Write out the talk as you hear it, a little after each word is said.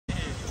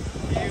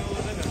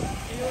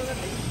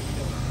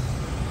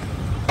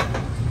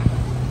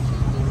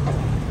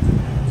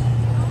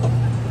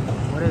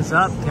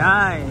What's up,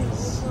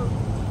 guys?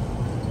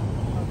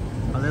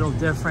 A little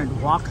different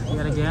walk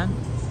yet again.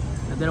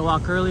 I did a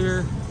walk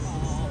earlier,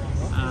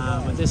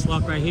 but this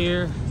walk right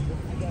here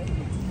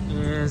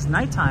is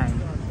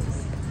nighttime.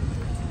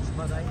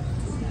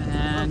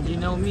 And you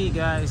know me,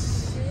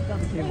 guys.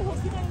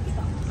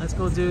 Let's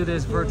go do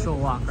this virtual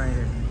walk right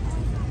here.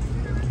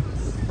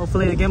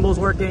 Hopefully the gimbal's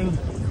working.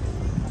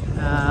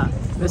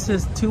 This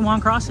is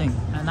Tumon Crossing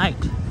at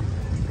night.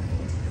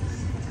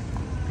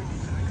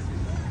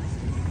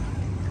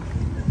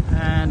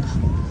 And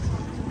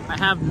I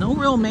have no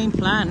real main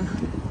plan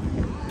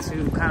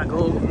to kind of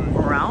go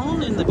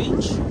around in the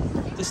beach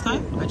this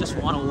time. I just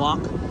want to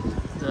walk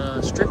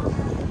the strip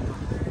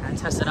and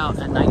test it out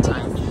at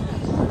nighttime.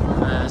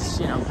 Because,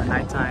 you know, at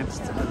nighttime,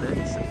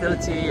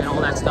 stability and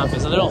all that stuff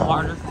is a little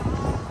harder.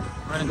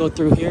 We're gonna go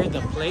through here,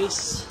 the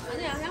place.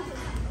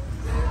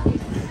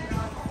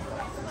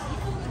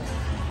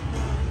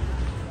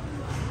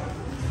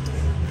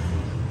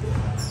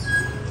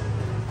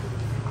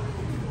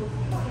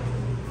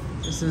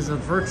 This is a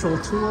virtual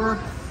tour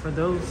for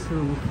those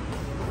who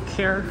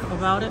care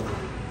about it.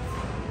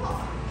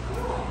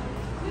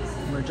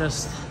 We're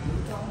just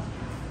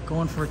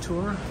going for a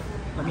tour.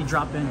 Let me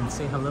drop in and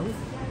say hello.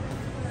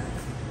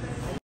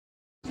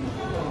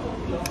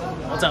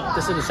 What's up?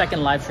 This is the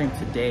second live stream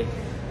today.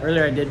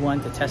 Earlier I did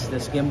one to test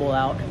this gimbal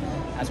out,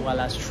 as well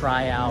as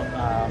try out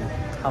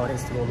how it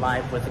is to go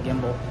live with the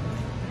gimbal.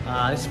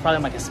 This is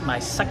probably my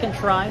second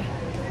try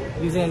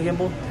using a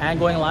gimbal and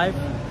going live.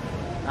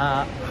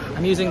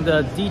 I'm using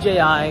the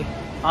Dji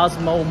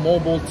Osmo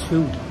Mobile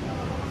 2.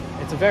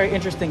 It's a very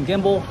interesting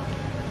gimbal.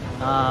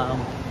 I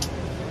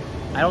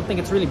don't think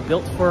it's really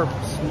built for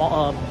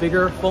small,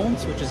 bigger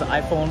phones, which is an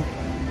iPhone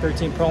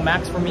 13 Pro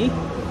Max for me.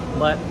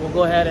 But we'll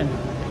go ahead and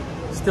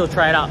still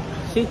try it out.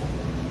 See,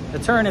 the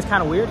turn is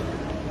kind of weird,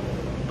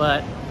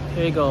 but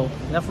here you go.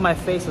 Enough of my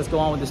face. Let's go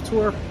on with this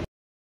tour.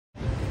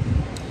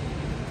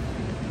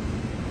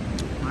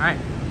 All right,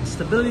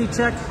 stability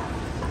check.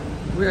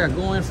 We are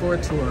going for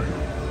a tour.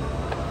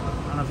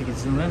 I don't know if you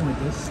can zoom in with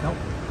this. Nope.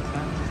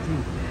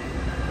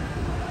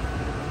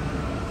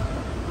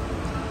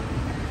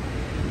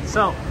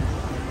 So,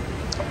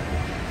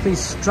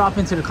 please drop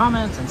into the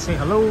comments and say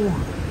hello.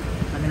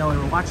 Let me know where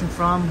you're watching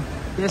from.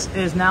 This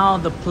is now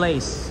the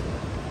place.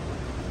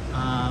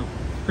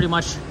 Pretty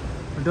much,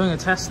 we're doing a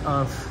test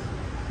of,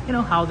 you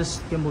know, how this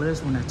gimbal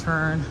is when I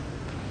turn.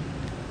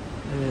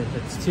 If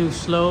it's too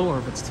slow or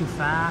if it's too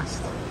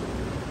fast.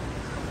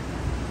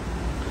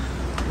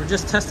 We're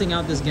just testing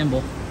out this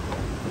gimbal.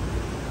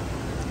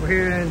 We're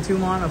here in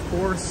Tumon, of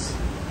course,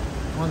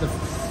 one of the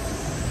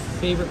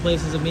favorite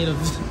places of me to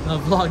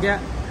vlog at.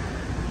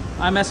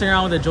 I'm messing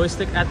around with a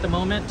joystick at the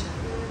moment.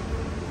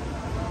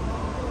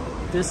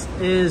 This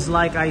is,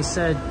 like I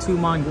said,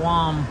 Tumon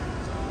Guam.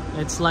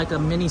 It's like a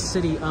mini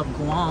city of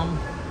Guam,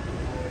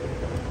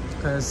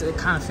 because it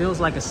kind of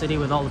feels like a city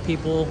with all the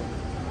people,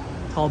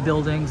 tall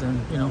buildings, and,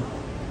 you know,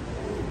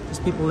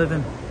 just people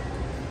living.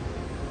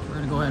 We're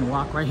gonna go ahead and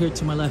walk. Right here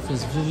to my left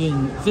is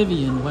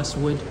Vivian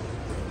Westwood.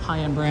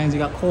 High-end brands. You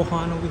got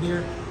Kohan over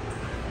here.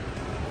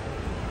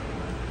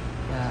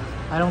 Yeah,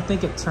 I don't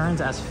think it turns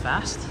as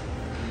fast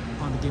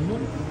on the gimbal,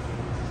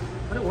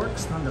 but it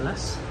works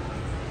nonetheless.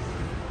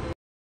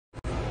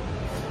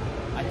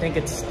 I think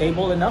it's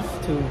stable enough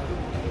to,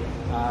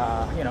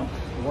 you know,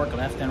 work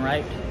left and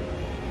right.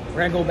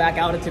 We're gonna go back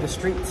out into the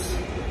streets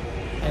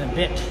in a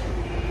bit.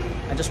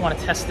 I just want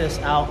to test this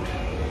out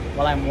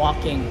while I'm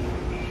walking,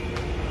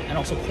 and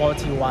also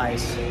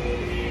quality-wise.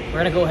 We're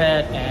gonna go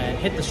ahead and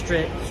hit the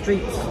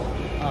streets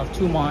of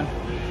Tumon,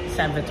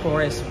 San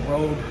Vitores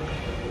Road.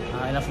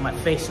 Enough of my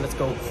face, so let's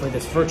go for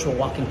this virtual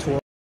walking tour.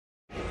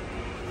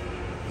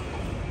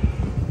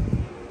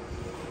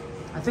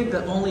 I think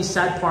the only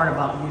sad part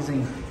about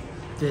using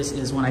this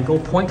is when I go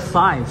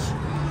 0.5,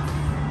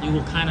 you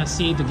will kind of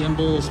see the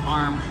gimbal's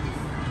arm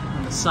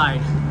on the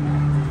side.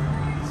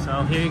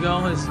 So here you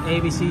go, is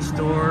ABC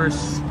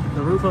Stores,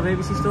 the roof of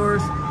ABC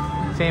Stores,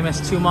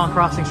 famous Tumon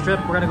Crossing Strip.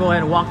 We're gonna go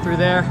ahead and walk through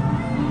there.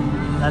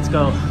 Let's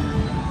go.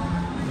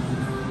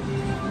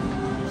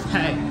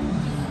 Hey,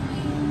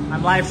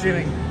 I'm live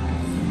streaming.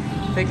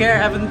 Take care,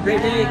 have a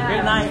great day,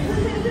 great night.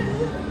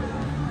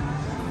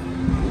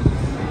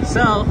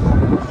 So,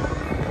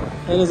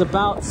 it is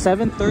about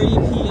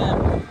 7:30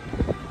 p.m.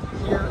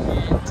 here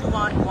in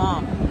Tumon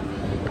Guam.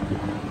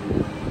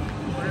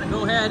 We're gonna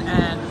go ahead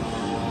and,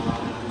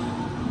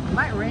 it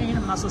might rain,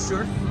 I'm not so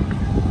sure.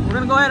 We're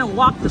gonna go ahead and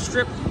walk the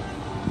strip.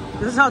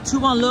 This is how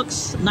Tumon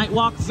looks, night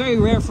walk. Very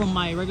rare from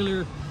my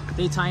regular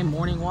daytime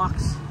morning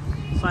walks.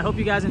 So I hope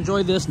you guys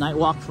enjoyed this night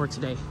walk for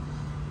today.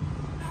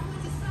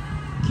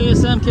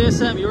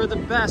 KSM, you're the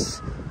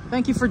best.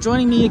 Thank you for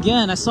joining me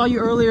again. I saw you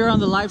earlier on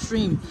the live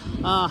stream.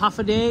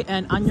 Hafade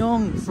and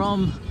Anyong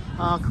from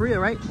Korea,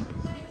 right?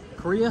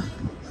 Korea.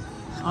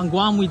 On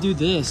Guam, we do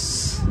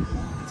this.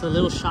 It's a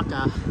little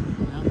shaka.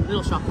 Yeah,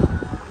 little shaka.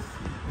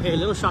 Hey,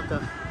 little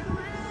shaka.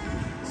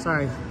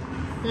 Sorry.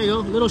 There you go,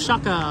 little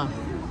shaka.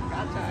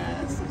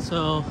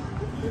 So,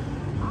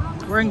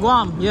 we're in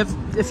Guam.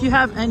 If you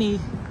have any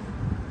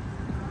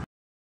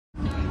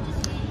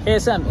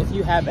KSM, if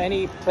you have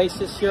any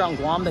places here on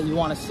Guam that you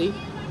want to see,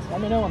 let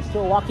me know. I'm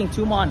still walking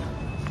Tumon.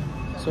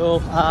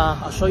 So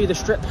I'll show you the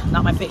strip,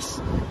 not my face.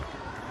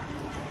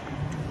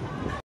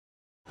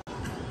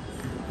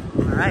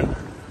 All right.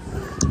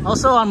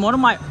 Also, on one of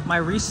my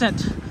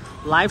recent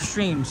live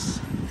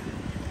streams,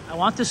 I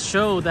want to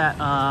show that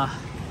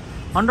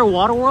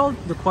Underwater World,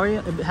 the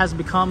aquarium, it has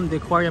become the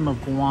aquarium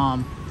of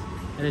Guam.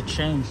 And it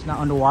changed, not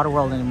Underwater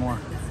World anymore.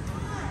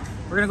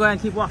 We're gonna go ahead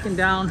and keep walking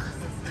down.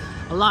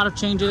 A lot of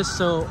changes,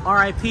 so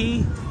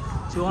RIP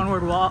to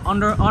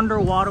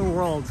Underwater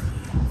World.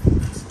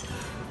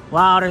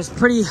 Wow, there's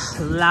pretty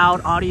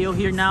loud audio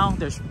here now.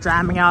 There's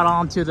jamming out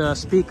onto the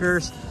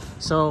speakers.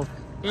 So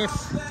if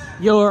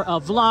you're a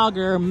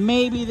vlogger,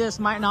 maybe this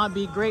might not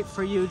be great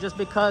for you just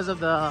because of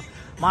the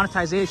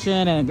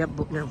monetization and get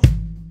your...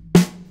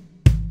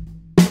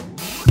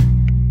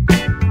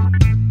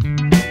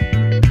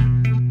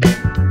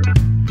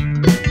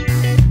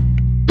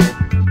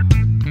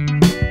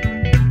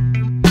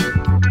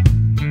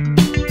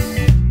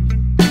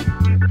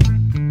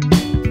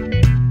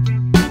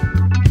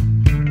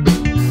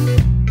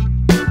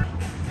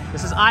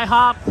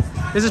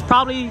 IHOP. This is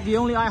probably the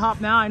only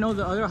IHOP now. I know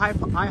the other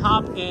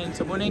IHOP in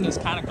Tumon is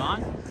kind of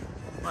gone,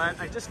 but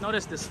I just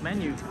noticed this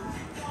menu.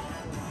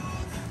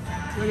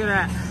 Look at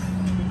that.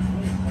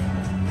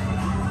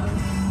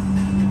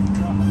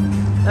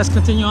 Let's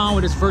continue on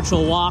with this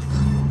virtual walk.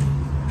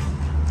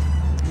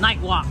 Night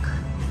walk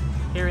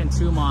here in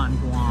Tumon,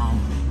 Guam.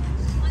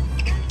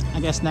 I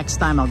guess next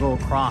time I'll go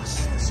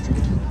across the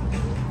street.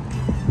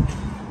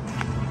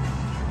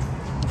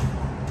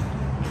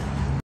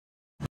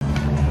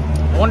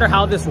 I wonder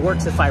how this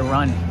works if I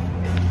run.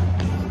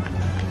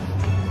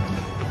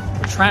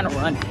 We're trying to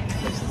run.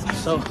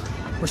 So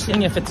we're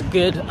seeing if it's a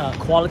good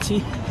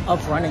quality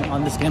of running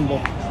on this gimbal.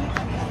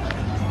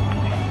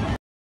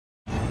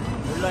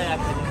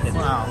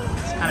 Wow,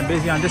 it's kind of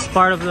busy on this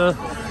part of the...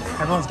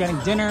 Everyone's getting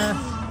dinner.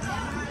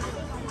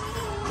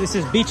 This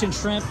is Beach and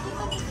Shrimp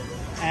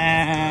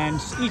and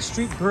Eat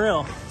Street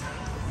Grill.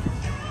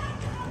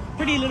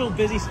 Pretty little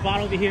busy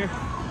spot over here.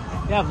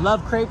 They have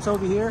love crepes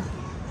over here.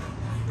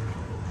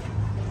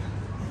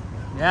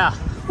 Yeah.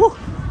 Woo.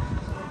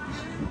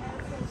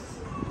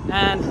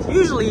 And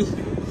usually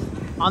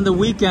on the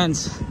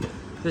weekends,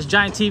 this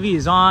giant TV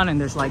is on and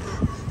there's like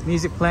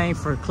music playing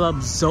for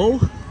Club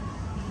Zoe.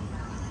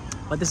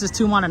 But this is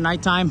Tumon at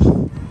nighttime.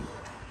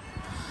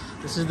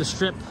 This is the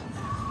strip.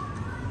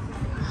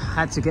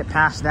 Had to get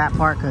past that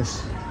part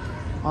because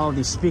all of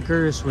these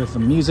speakers with the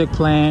music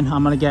playing.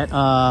 I'm gonna get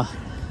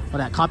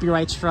that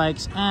copyright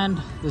strikes,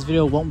 and this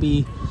video won't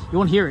be, you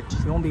won't hear it.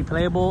 It won't be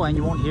playable and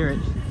you won't hear it.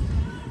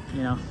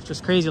 You know, it's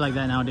just crazy like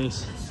that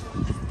nowadays.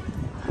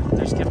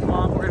 There's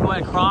Gimbal. We're gonna go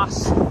ahead and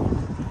cross.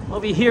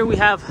 Over here we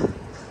have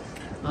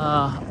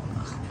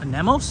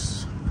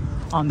Anemos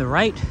on the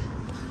right,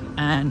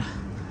 and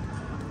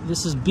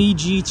this is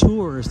BG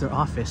Tours, their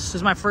office. This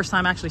is my first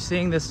time actually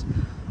seeing this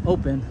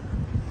open,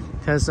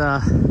 because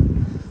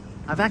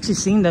I've actually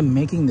seen them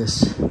making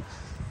this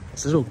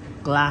little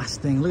glass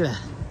thing. Look at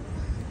that.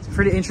 It's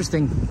pretty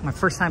interesting. My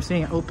first time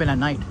seeing it open at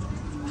night.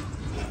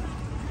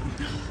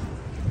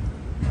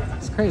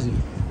 It's crazy.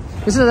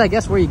 This is, I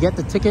guess, where you get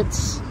the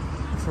tickets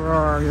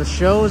for the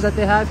shows that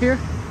they have here.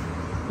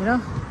 You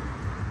know?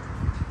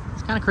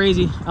 It's kind of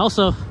crazy.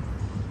 Also,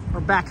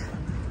 we're back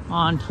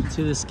on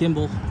to this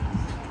gimbal.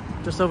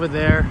 Just over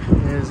there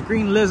is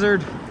Green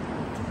Lizard.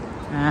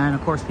 And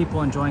of course,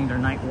 people enjoying their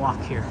night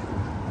walk here.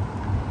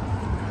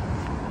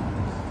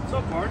 What's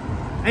up, Mark?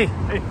 Hey,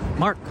 hey,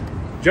 Mark.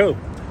 Joe.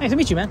 Nice to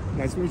meet you, man.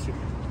 Nice to meet you.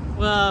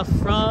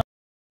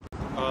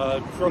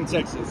 From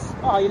Texas.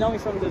 Oh, you know me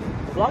from the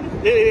vlog?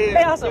 Yeah.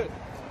 Hey, awesome.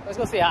 Let's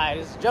go say hi.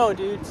 This is Joe,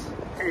 dudes.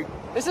 Hey.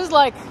 This is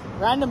like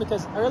random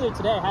because earlier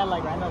today I had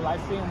like random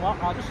live stream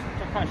walk. I'll just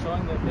kind of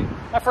showing the thing.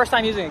 My first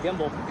time using a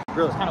gimbal.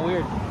 Really? It's kind of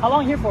weird. How long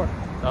are you here for?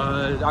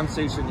 I'm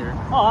stationed here.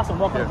 Oh, awesome.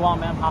 Welcome to Guam,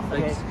 man. Half the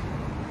day.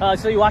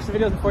 So you watched the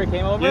videos before you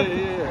came over?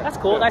 Yeah. That's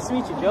cool. Yeah. Nice to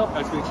meet you, Joe.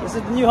 Nice to meet you. This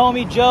is the new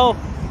homie, Joe.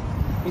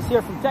 He's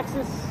here from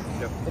Texas.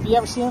 Yep. If you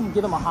ever see him,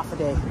 give him a half a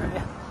day.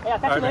 Yeah. Hey, I'll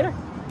catch you later.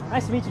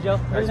 Nice to meet you, Joe.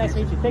 Really nice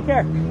to meet you. Take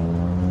care.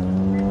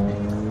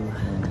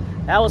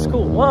 That was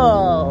cool.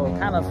 Whoa,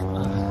 kind of.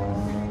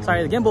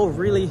 Sorry, the gimbal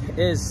really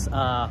is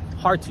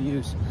hard to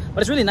use, but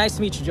it's really nice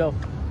to meet you, Joe.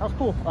 That was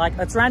cool. Like,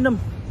 that's random.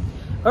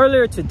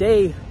 Earlier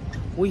today,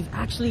 we've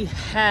actually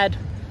had,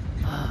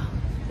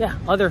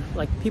 other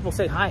like people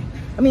say hi.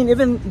 I mean,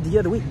 even the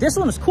other week. This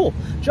one is cool,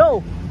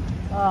 Joe.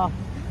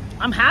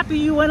 I'm happy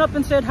you went up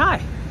and said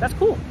hi. That's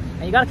cool,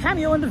 and you got a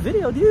cameo in the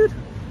video, dude.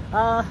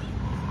 So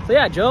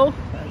yeah, Joe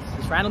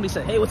just randomly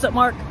said, "Hey, what's up,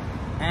 Mark?"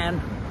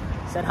 and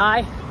said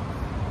hi.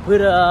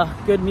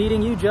 Good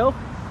meeting you, Joe.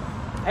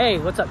 Hey,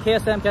 what's up,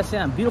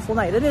 KSM? Beautiful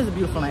night. It is a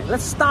beautiful night.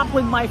 Let's stop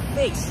with my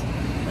face.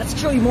 Let's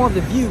show you more of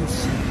the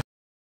views.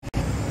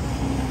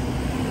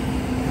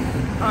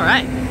 All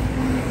right,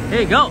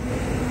 here you go.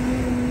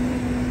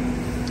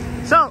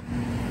 So,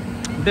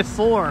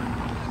 before,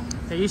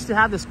 they used to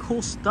have this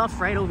cool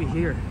stuff right over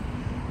here.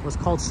 It was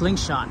called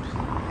Slingshot.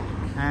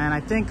 And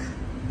I think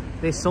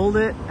they sold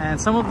it, and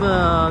some of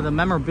the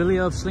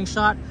memorabilia of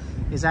Slingshot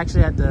is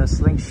actually at the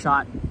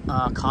Slingshot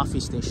coffee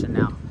station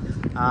now.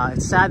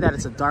 It's sad that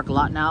it's a dark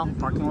lot now,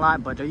 parking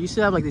lot, but they used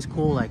to have like this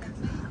cool, like,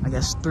 I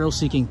guess,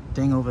 thrill-seeking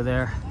thing over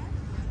there.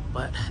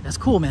 But that's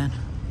cool, man.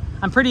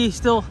 I'm pretty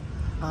still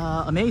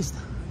amazed,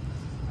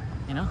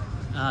 you know,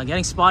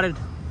 getting spotted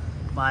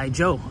by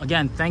Joe.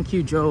 Again, thank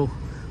you, Joe,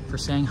 for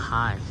saying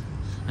hi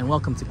and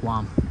welcome to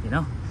Guam, you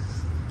know.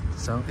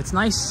 So it's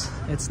nice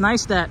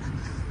that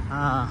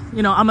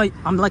you know,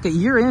 I'm like a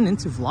year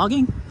into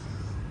vlogging,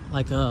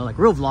 like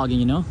real vlogging,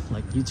 you know,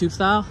 like YouTube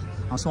style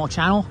on a small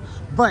channel.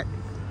 But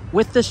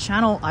with this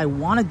channel, I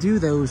want to do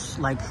those,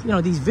 like, you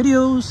know, these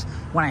videos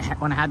when I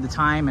had the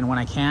time and when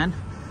I can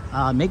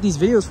make these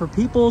videos for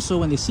people, so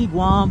when they see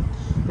Guam,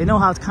 they know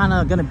how it's kind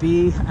of gonna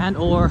be, and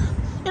or,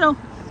 you know,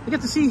 they get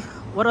to see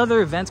what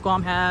other events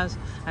Guam has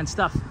and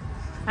stuff.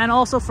 And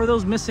also for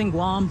those missing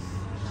Guam,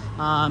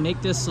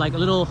 make this like a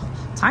little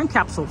time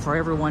capsule for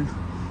everyone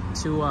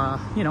to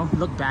you know,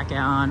 look back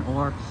on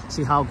or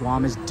see how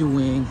Guam is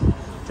doing,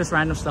 just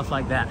random stuff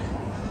like that.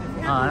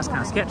 That's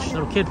kind of sketch.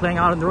 Little kid playing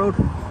out on the road.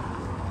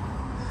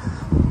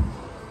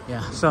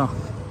 Yeah, so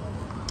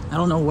I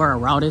don't know where our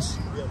route is,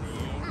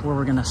 where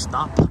we're gonna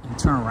stop and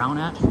turn around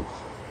at,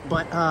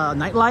 but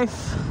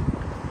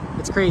nightlife,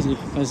 it's crazy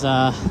because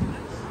the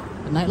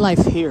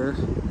nightlife here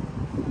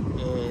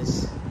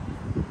is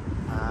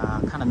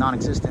kind of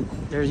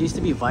non-existent. There used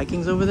to be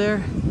Vikings over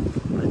there,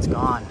 but it's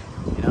gone,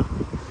 you know.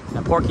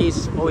 Now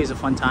Porky's always a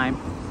fun time.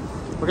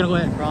 We're gonna go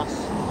ahead and cross.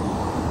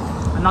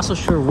 I'm not so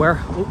sure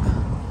where. Oop.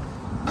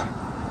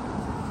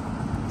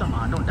 Come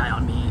on, don't die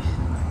on me.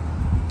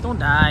 Don't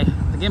die.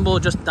 The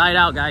gimbal just died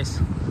out, guys.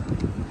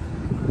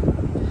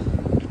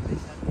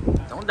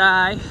 Don't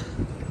die.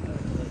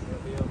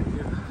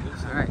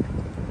 All right,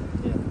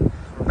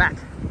 we're back.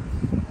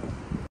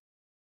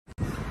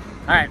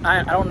 All right,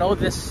 I don't know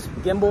this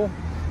gimbal.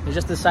 It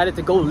just decided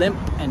to go limp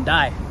and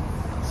die.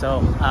 So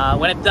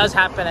when it does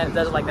happen and it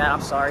does like that,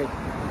 I'm sorry.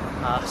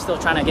 Still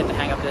trying to get the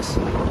hang of this.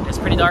 It's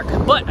pretty dark,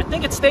 but I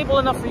think it's stable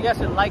enough for you guys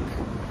to, like,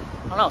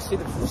 I don't know, see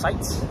the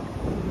sights.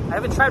 I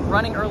haven't tried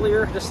running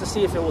earlier just to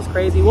see if it was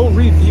crazy. We'll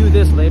review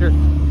this later,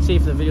 see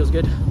if the video's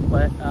good.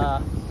 But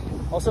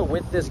also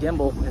with this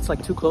gimbal, it's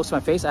like too close to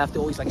my face. I have to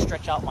always like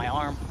stretch out my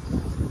arm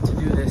to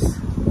do this.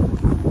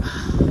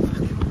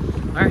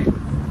 All right,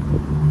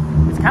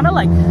 it's kind of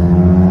like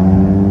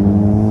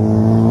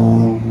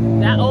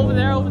that over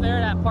there,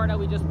 that part that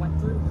we just went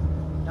through.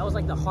 That was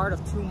like the heart of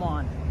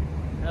Tumon.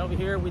 And over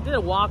here, we did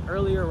a walk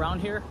earlier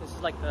around here. This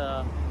is like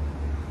the,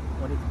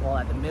 what do you call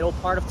that? The middle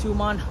part of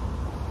Tumon.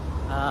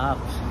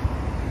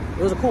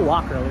 It was a cool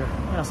walk earlier,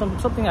 you know,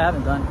 something I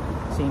haven't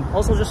seen.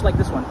 Also, just like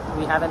this one,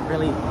 we haven't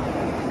really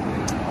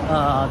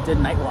did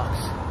night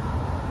walks.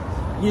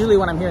 Usually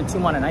when I'm here in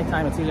Tumon at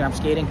nighttime, it's either I'm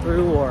skating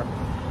through or,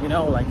 you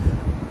know, like,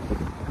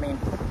 I mean,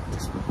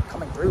 just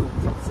coming through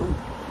from food.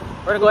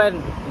 We're gonna go ahead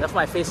and lift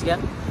my face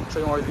again, show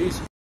you more reviews.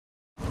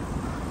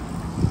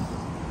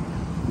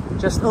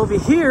 Just over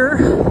here,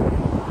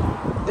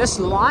 this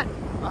lot,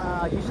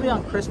 usually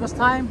on Christmas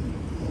time,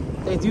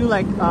 they do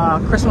like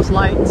Christmas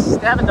lights.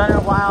 They haven't done it in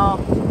a while,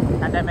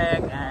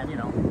 pandemic and, you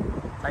know,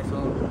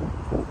 typhoon.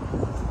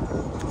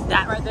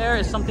 That right there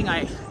is something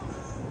I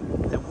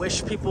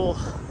wish people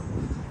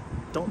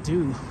don't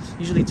do.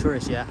 Usually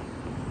tourists, yeah.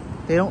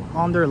 They don't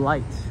on their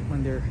lights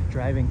when they're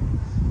driving.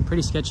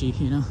 Pretty sketchy,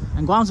 you know.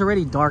 And Guam's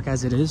already dark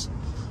as it is.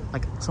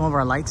 Like some of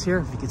our lights here,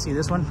 if you can see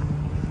this one.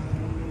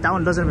 That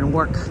one doesn't even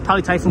work.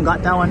 Probably typhoon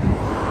got that one.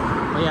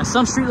 But yeah,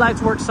 some street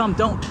lights work, some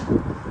don't.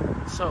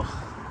 So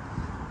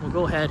we'll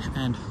go ahead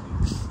and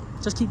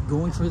just keep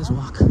going for this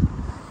walk.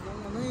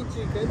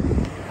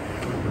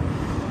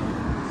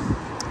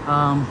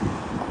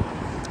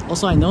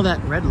 Also, I know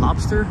that Red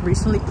Lobster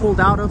recently pulled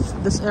out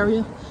of this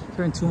area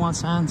here in Tumon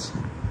Sands.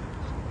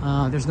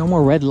 There's no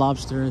more Red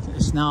Lobster.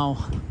 It's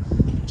now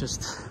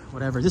just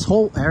whatever. This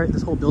whole area,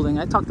 this whole building,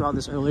 I talked about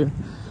this earlier.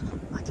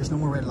 Like, there's no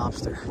more Red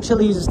Lobster.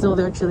 Chili's is still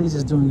there. Chili's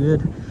is doing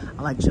good.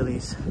 I like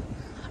Chili's.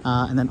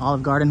 And then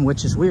Olive Garden,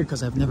 which is weird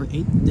because I've never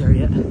ate there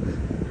yet.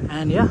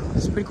 And yeah,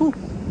 it's pretty cool.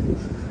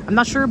 I'm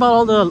not sure about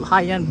all the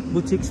high-end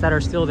boutiques that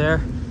are still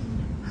there,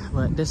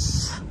 but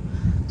this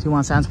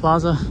Tumon Sands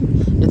Plaza,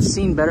 it's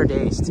seen better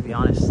days, to be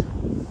honest.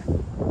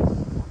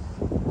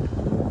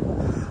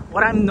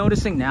 What I'm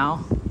noticing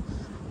now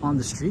on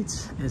the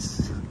streets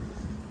is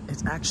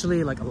it's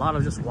actually like a lot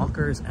of just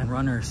walkers and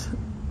runners.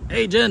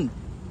 Hey, Jen.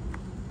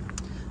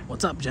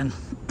 What's up, Jen?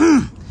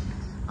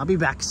 I'll be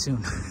back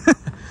soon.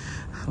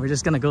 We're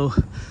just gonna go,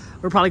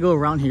 we'll probably go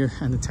around here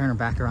and then turn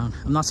back around.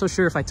 I'm not so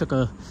sure if I took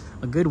a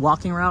good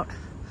walking route.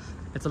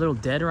 It's a little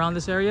dead around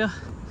this area,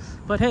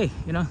 but hey,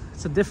 you know,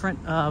 it's a different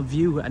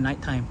view at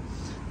nighttime.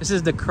 This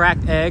is the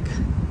Cracked Egg.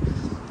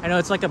 I know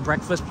it's like a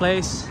breakfast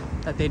place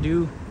that they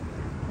do.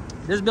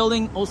 This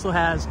building also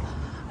has,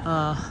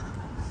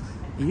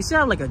 it used to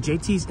have like a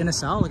JT's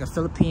Inasal, like a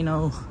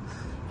Filipino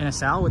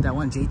Inasal with that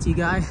one JT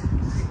guy,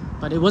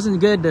 but it wasn't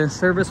good. The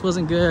service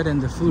wasn't good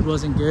and the food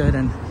wasn't good,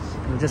 and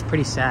it was just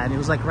pretty sad. It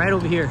was like right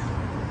over here.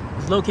 It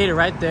was located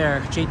right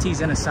there,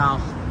 JT's Inasal.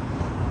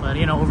 But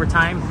you know, over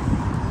time,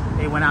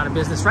 they went out of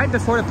business right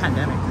before the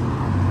pandemic.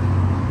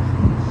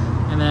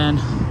 And then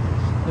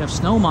we have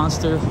Snow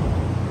Monster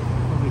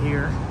over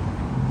here.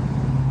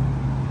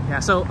 Yeah,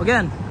 so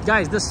again,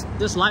 guys,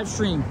 this live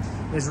stream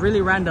is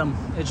really random.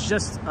 It's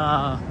just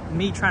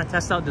me trying to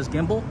test out this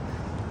gimbal.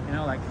 You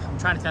know, like I'm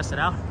trying to test it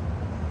out. I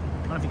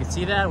don't know if you can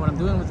see that, what I'm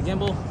doing with the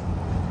gimbal.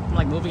 I'm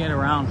like moving it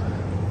around.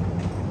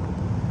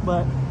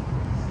 But,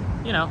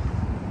 you know,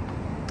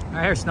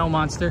 right here's Snow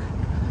Monster.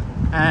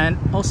 And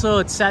also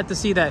it's sad to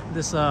see that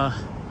this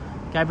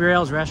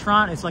Gabrielle's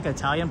restaurant, it's like an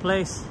Italian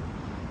place.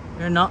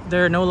 They're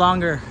no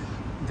longer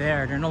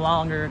there. They're no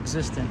longer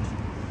existent.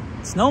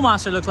 Snow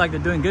Monster looks like they're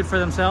doing good for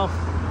themselves.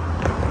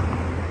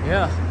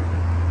 Yeah.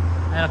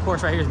 And of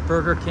course right here is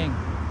Burger King.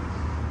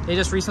 They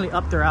just recently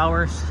upped their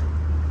hours.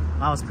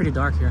 Wow, it's pretty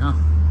dark here, huh?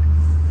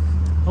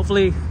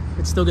 Hopefully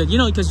it's still good. You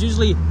know, because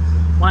usually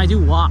when I do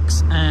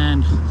walks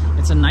and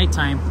it's a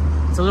nighttime,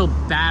 it's a little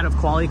bad of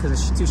quality because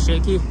it's too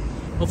shaky.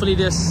 Hopefully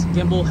this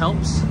gimbal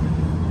helps.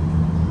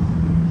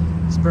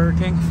 It's Burger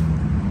King.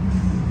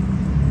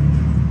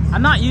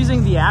 I'm not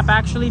using the app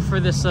actually for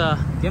this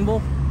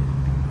gimbal.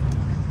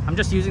 I'm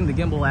just using the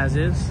gimbal as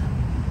is,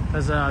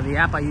 because the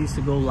app I used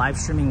to go live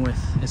streaming with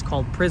is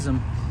called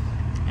Prism,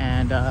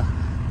 and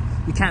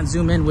you can't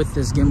zoom in with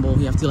this gimbal.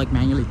 You have to like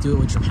manually do it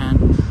with your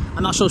hand.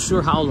 I'm not so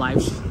sure how live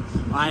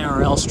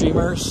IRL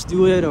streamers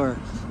do it or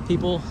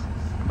people,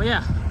 but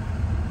yeah.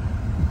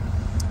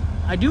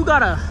 I do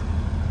gotta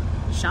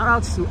shout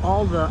outs to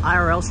all the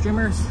IRL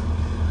streamers,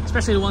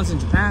 especially the ones in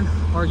Japan,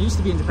 or used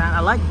to be in Japan. I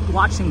like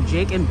watching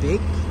Jake and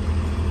Bake.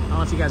 I don't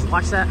know if you guys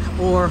watch that,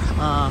 or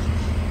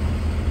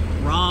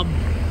Rob,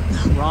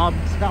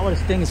 I forgot what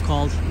his thing is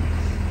called.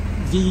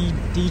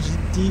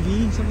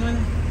 DV, something like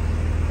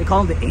that. They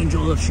call him the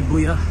Angel of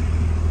Shibuya.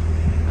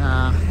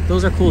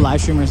 Those are cool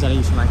live streamers that I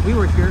used to like. We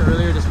were here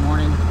earlier this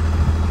morning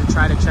to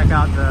try to check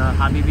out the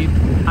Habibi.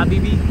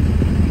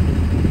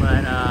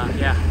 But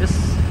yeah,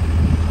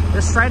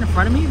 this right in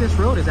front of me, this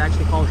road is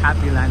actually called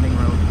Happy Landing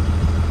Road.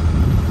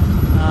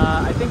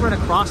 I think we're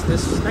gonna cross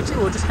this. Actually,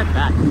 we'll just head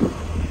back.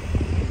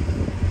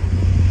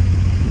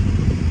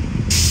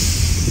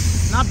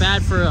 Not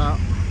bad for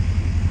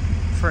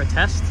a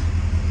test,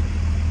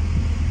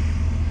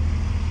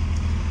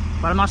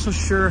 but I'm not so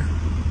sure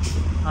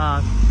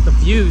the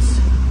views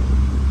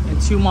in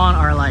Tumon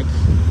are like,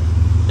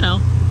 you know,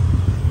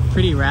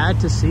 pretty rad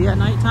to see at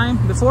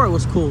nighttime. Before it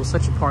was cool. It was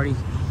such a party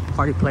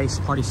place,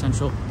 party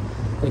central.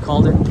 They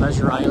called it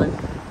Pleasure Island.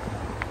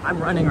 I'm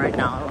running right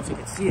now. I don't know if you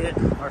can see it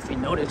or if you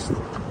noticed,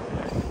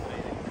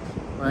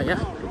 but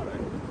yeah.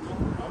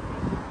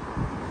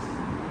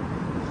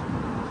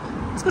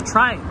 Let's go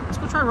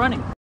try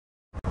running.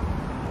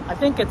 I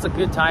think it's a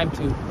good time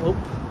to,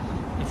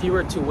 if you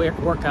were to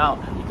work out,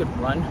 you could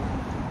run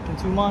in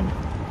Tumon.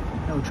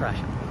 No try.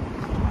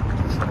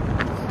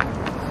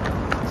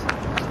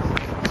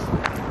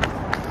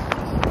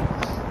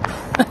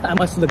 I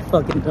must look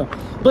fucking dumb,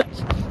 but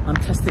I'm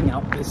testing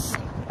out this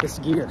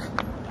gear.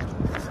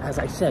 As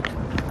I said,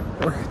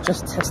 we're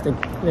just testing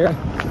the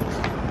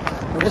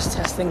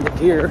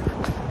gear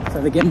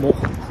for the gimbal.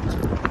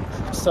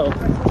 So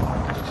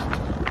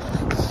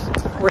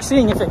we're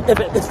seeing if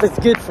it's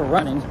good for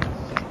running,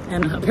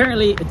 and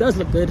apparently it does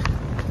look good,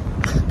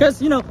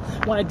 because you know,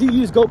 when I do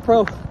use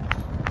GoPro,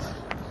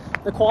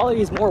 the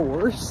quality is more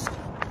worse.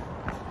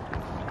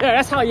 Yeah,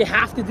 that's how you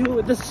have to do it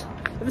with this.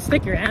 If you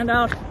stick your hand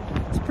out,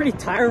 it's pretty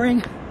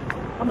tiring.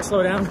 I'm gonna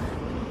slow down.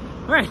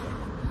 All right,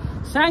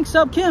 Sang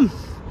Sub Kim,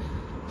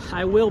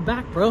 I will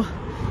back, bro.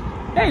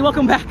 Hey,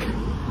 welcome back.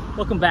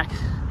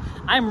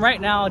 I'm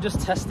right now just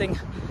testing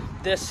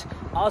this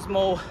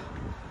Osmo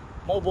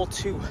Mobile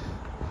 2.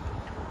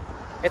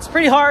 It's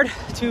pretty hard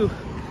to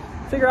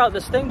figure out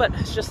this thing, but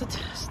it's just a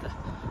test.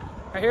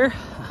 Right here.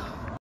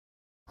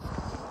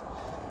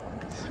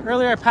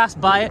 Earlier I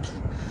passed by it,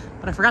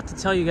 but I forgot to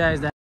tell you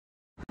guys that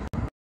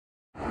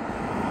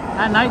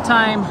at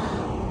nighttime,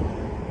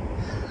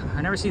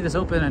 I never see this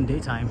open in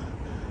daytime.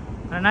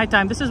 At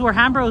nighttime, this is where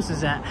Hambros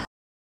is at.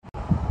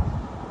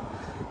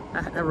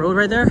 That road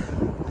right there,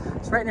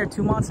 it's right near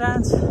Tumon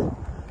Sands.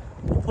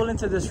 You pull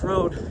into this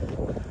road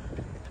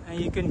and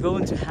you can go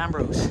into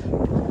Hambros.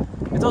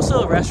 It's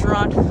also a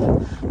restaurant,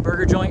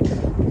 burger joint.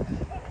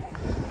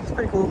 It's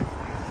pretty cool.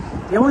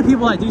 The only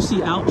people I do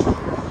see out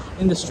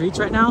in the streets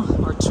right now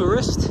are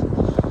tourists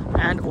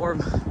and or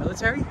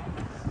military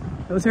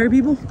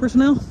people,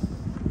 personnel.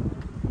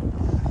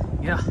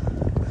 Yeah.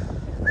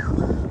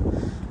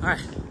 All right.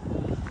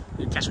 I'm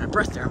gonna catch my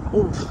breath there.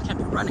 Oh, I can't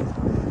be running.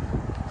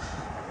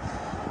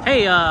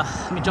 Hey,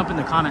 let me jump in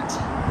the comments.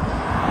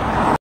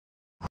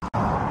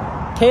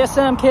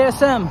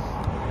 KSM.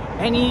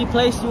 Any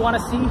place you want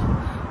to see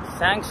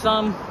Sang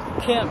Sub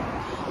Kim?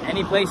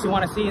 Any place you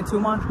want to see in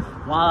Tumon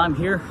while I'm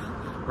here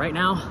right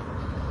now?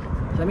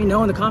 Let me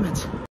know in the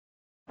comments.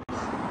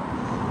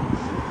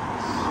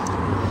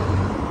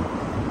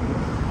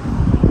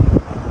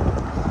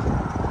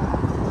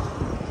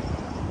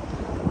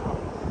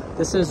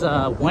 This is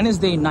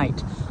Wednesday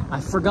night.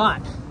 I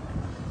forgot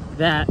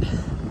that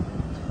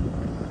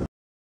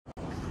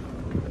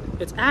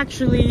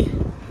actually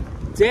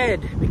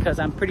dead because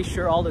I'm pretty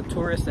sure all the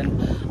tourists and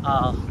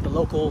the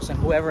locals and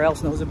whoever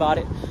else knows about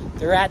it,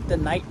 they're at the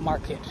night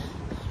market,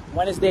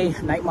 Wednesday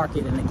night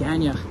market in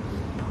Agana.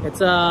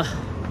 It's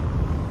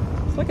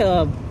like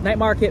a night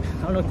market.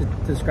 I don't know what to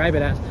describe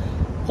it as.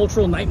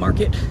 Cultural night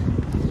market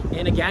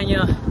in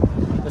Agana.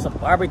 There's a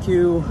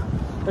barbecue.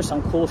 There's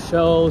some cool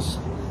shows.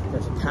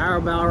 There's a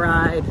caravel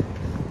ride.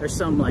 There's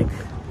some like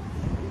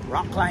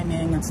rock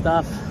climbing and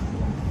stuff.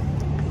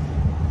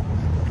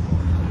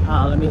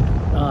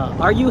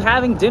 Are you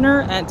having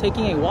dinner and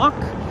taking a walk?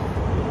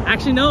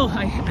 Actually, no.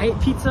 I ate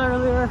pizza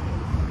earlier,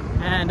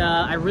 and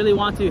I really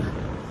want to.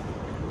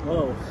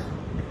 Whoa!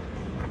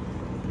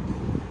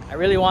 I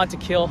really want to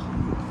kill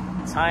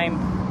time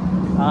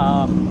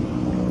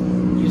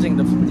using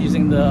the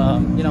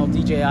you know,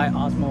 DJI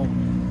Osmo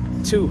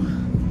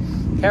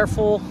 2.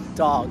 Careful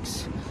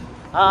dogs.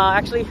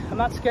 Actually, I'm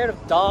not scared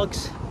of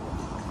dogs.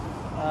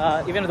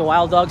 Even the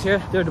wild dogs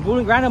here. They're the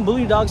random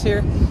bully dogs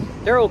here.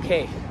 They're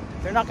okay.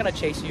 They're not gonna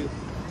chase you.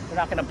 They're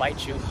not gonna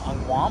bite you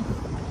on Guam.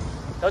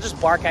 They'll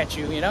just bark at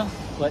you, you know?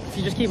 But if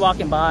you just keep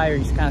walking by, or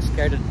you're kind of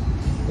scared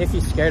if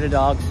you're scared of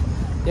dogs,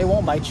 they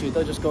won't bite you.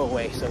 They'll just go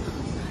away. So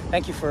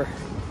thank you for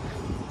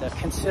the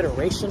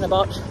consideration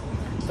about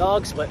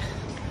dogs, but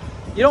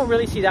you don't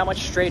really see that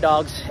much stray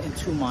dogs in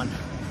Tumon.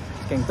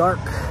 It's getting dark.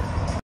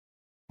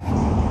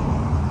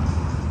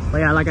 But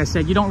yeah, like I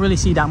said, you don't really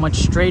see that much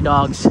stray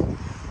dogs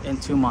in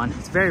Tumon.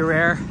 It's very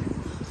rare.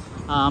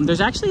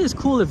 There's actually this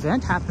cool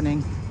event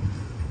happening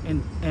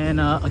in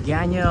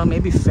Agana,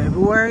 maybe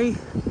February.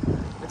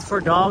 It's for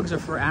dogs or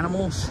for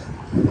animals.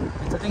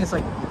 I think it's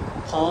like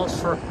paws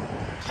for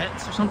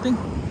pets or something.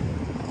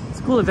 It's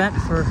a cool event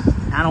for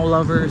animal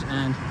lovers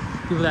and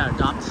people that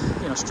adopt,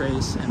 you know,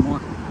 strays and more.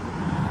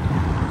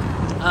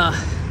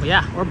 But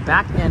yeah, we're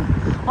back in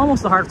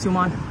almost the heart of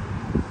Tumon.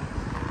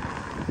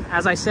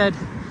 As I said,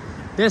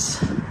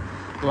 this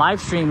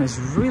live stream is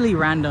really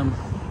random.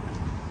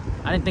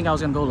 I didn't think I was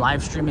gonna go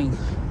live streaming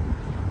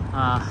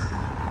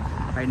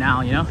right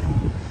now, you know,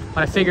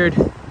 but I figured,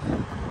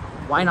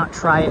 why not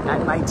try it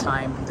at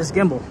nighttime? This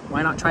gimbal,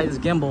 why not try this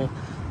gimbal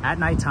at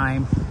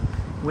nighttime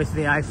with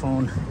the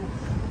iPhone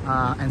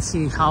and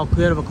see how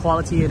good of a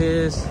quality it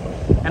is,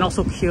 and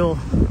also kill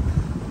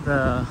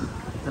the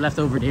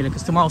leftover data,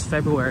 because tomorrow's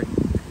February.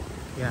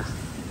 Yeah,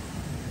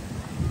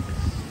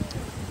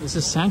 is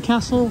this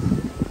sandcastle?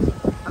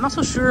 I'm not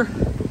so sure.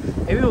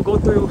 Maybe we'll go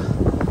through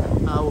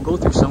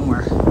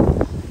somewhere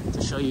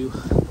to show you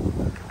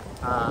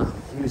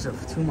views of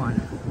Tumon.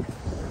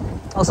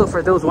 Also,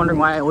 for those wondering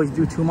why I always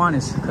do Tumon,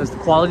 is because the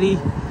quality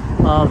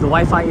of the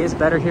Wi-Fi is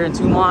better here in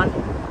Tumon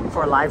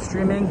for live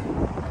streaming.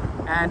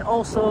 And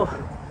also,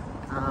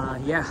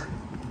 yeah,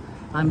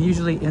 I'm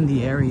usually in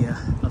the area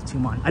of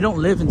Tumon. I don't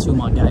live in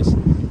Tumon, guys.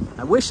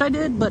 I wish I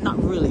did, but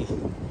not really.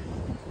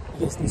 You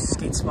guys need a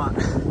skate spot.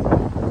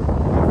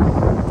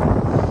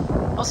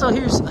 Also,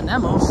 here's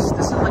Anemos.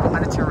 This is like a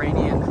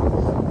Mediterranean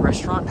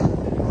restaurant.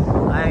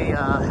 I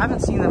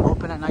haven't seen them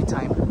open at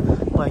nighttime,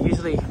 but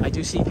usually I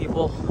do see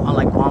people on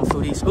like Guam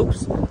foodies.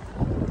 Oops,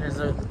 there's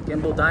a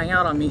gimbal dying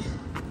out on me.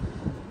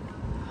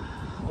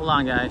 Hold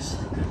on, guys.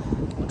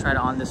 We'll try to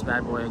on this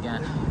bad boy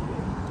again.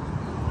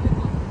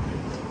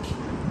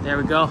 There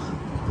we go.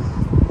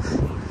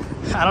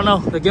 I don't know,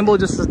 the gimbal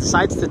just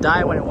decides to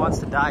die when it wants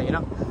to die, you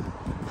know?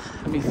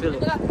 Let me feel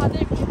it.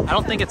 I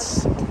don't think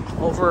it's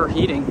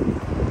overheating.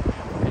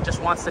 It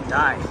just wants to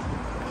die.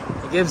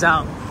 It gives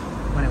out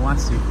when it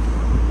wants to.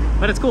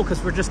 But it's cool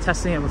because we're just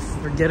testing it.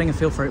 We're getting a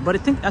feel for it. But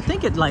I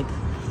think it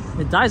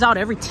dies out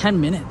every 10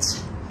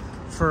 minutes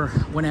for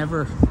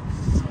whenever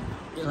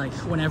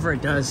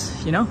it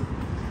does, you know?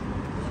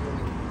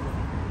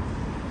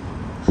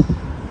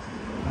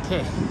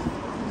 Okay.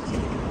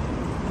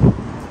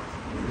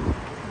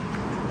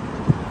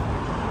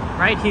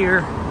 Right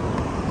here,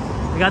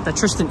 we got the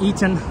Tristan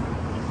Eaton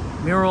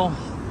mural.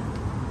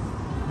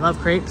 Love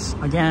crepes,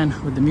 again,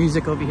 with the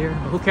music over here.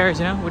 But who cares,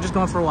 you know? We're just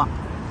going for a walk.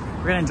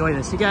 We're gonna enjoy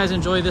this. You guys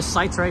enjoy this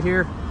sights right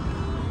here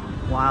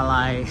while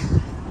I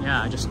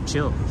just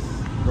chill,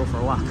 go for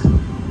a walk.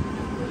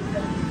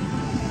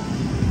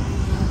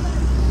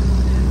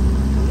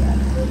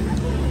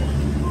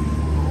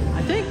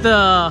 I think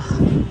the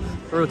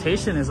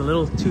rotation is a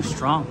little too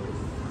strong.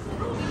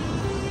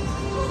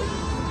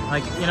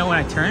 Like, you know, when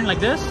I turn like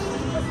this,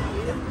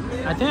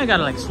 I think I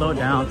gotta like slow it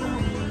down.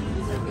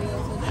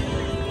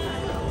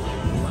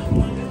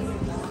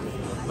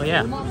 But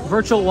yeah,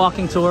 virtual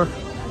walking tour.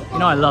 You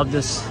know, I love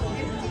this.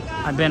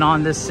 I've been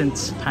on this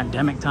since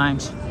pandemic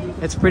times.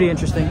 It's pretty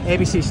interesting.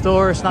 ABC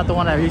store, it's not the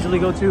one I usually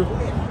go to,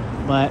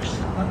 but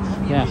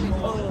yeah.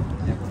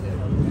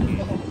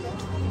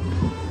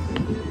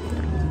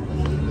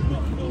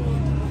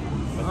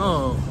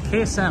 Oh,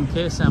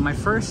 KSM. My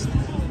first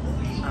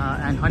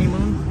and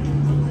honeymoon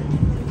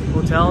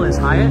hotel is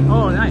Hyatt.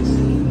 Oh, nice.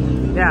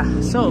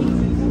 Yeah, so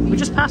we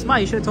just passed by.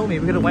 You should have told me.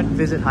 We're gonna went and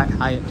visit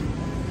Hyatt.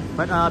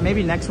 But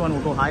maybe next one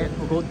we'll go Hyatt.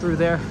 We'll go through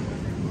there.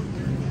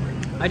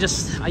 I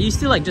used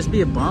to like just be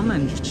a bum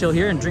and chill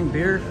here and drink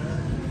beer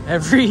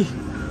every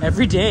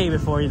day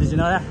before. Did you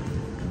know that?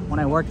 when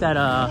I worked at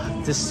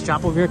this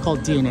shop over here called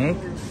DNA.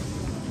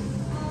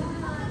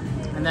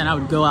 And then I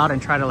would go out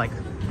and try to like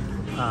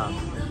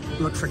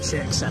look for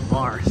chicks at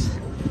bars.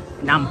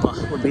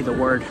 Nampa would be the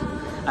word.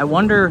 I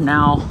wonder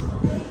now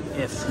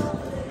if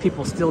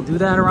people still do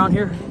that around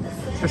here,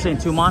 especially in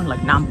Tumon,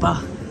 like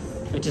Nampa,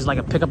 which is like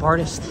a pickup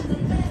artist.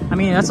 I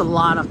mean, that's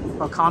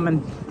a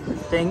common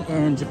thing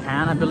in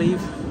Japan, I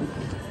believe.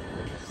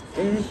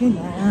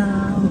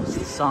 It's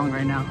the song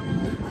right now.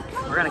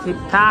 We're gonna keep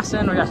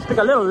passing. We're gonna speak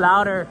a little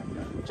louder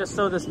just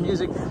so this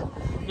music,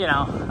 you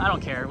know, I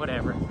don't care,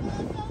 whatever.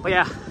 But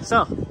yeah,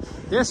 so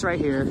this right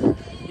here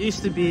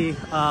used to be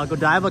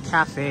Godiva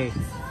Cafe.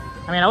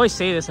 I mean, I always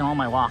say this in all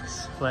my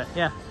walks, but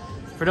yeah,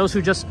 for those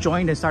who just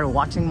joined and started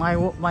watching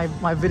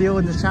my video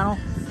in this channel,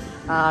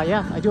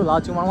 yeah, I do a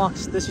lot of Tumon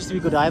walks. This used to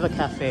be Godiva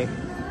Cafe.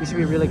 Used to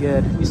be really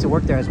good. Used to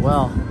work there as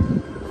well.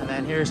 And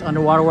then here's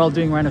Underwater World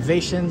doing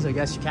renovations. I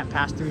guess you can't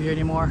pass through here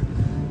anymore.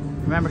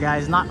 Remember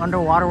guys, not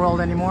Underwater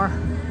World anymore.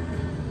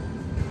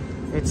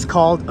 It's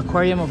called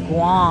Aquarium of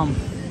Guam.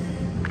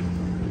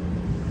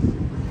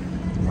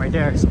 Right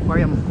there, it's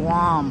Aquarium of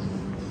Guam.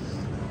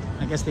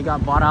 I guess they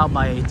got bought out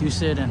by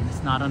Dusit and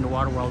it's not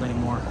Underwater World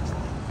anymore.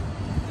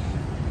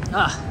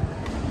 I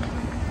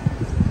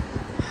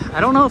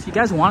don't know if you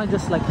guys want to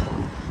just like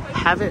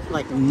have it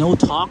like no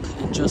talk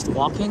and just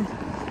walking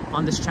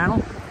on this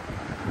channel.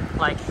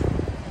 Like,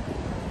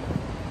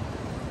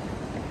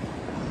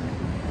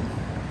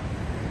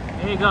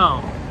 there you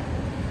go.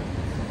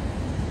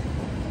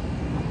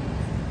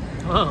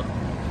 Whoa.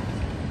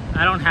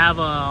 I don't have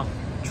a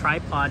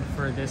tripod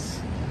for this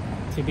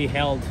to be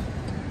held.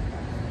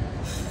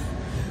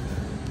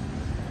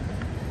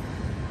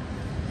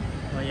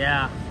 But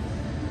yeah.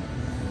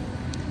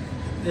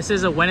 This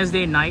is a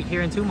Wednesday night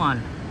here in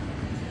Tumon.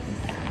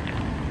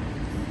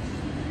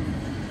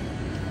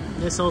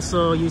 This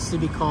also used to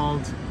be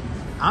called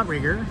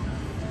Outrigger,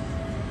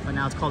 but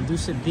now it's called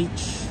Dusit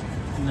Beach.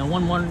 And the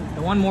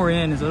one more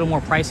in is a little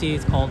more pricey.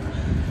 It's called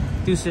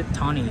Dusit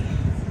Tawny.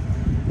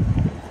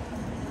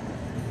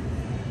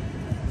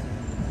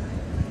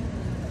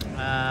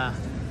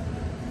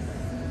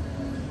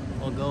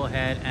 We'll go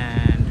ahead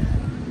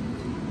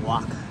and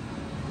walk.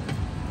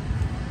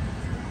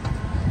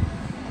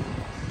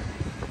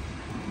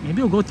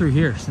 Maybe we'll go through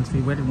here since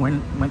we went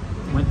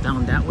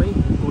down that way.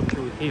 We'll go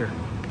through here.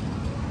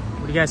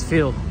 What do you guys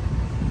feel?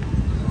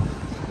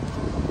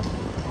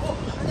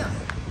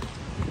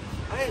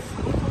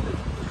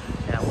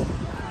 Yeah,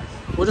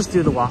 we'll just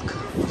do the walk.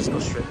 We'll just go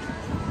straight.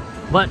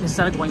 But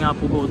instead of going up,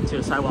 we'll go to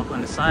the sidewalk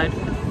on the side.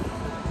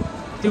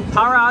 Do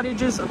power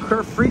outages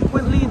occur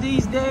frequently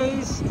these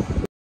days?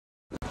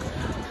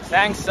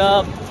 Thanks,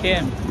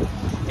 Kim.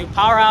 Do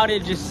power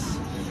outages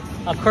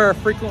occur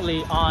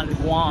frequently on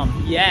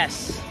Guam?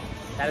 Yes,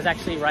 that is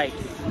actually right.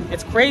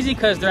 It's crazy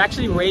because they're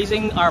actually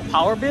raising our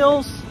power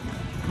bills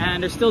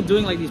and they're still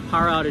doing like these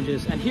power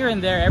outages, and here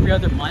and there every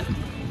other month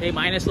they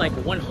minus like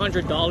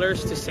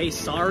 $100 to say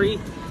sorry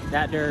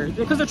that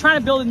because they're trying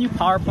to build a new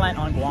power plant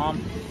on Guam.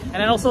 And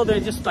then also they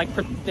just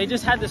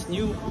had this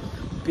new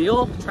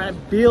bill trying to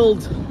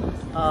build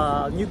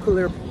a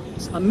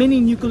mini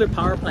nuclear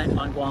power plant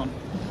on Guam.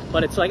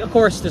 But it's like, of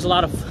course, there's a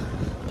lot of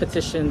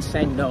petitions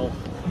saying no.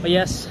 But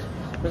yes,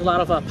 there's a lot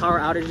of power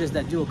outages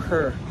that do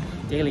occur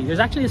daily. There's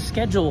actually a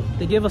schedule.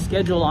 They give a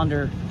schedule on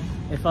their,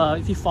 if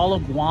you follow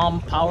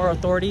Guam Power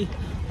Authority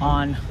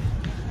on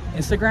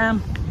Instagram,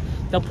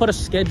 they'll put a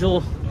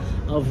schedule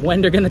of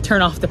when they're gonna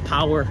turn off the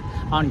power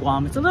on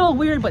Guam. It's a little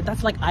weird, but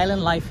that's like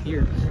island life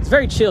here. It's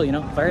very chill, you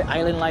know, very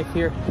island life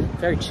here,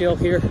 very chill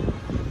here.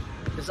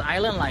 This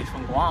island life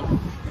on Guam.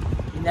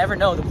 You never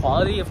know, the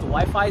quality of the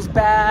Wi-Fi is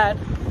bad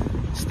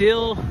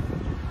still,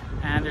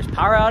 and there's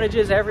power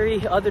outages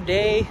every other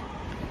day.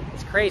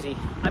 It's crazy.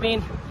 I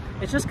mean,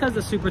 it's just because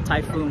the super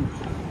typhoon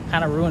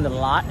kind of ruined a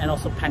lot, and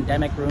also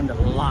pandemic ruined a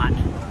lot.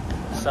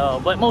 So,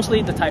 but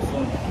mostly the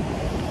typhoon.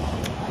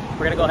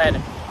 We're gonna go ahead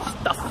and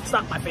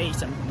stuff my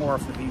face and more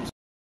of the views.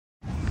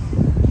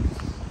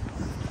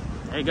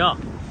 There you go.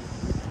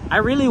 I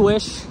really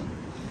wish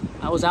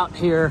I was out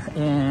here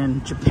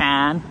in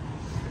Japan,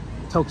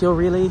 Tokyo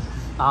really,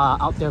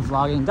 out there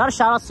vlogging. Got a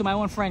shout out to my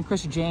one friend,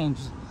 Chris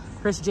James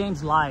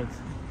Live.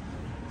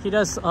 He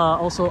does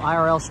also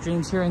IRL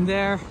streams here and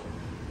there.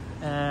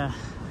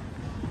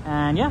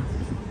 And yeah,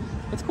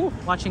 it's cool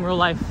watching real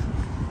life.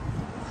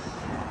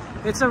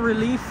 It's a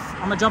relief.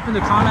 I'm gonna jump in the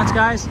comments,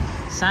 guys.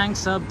 Sang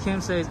Sub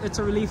Kim says, it's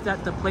a relief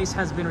that the place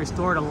has been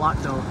restored a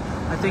lot though.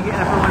 I think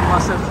everyone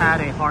must have had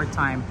a hard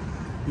time.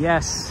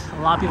 Yes,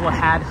 a lot of people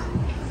had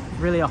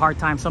really a hard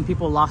time. Some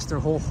people lost their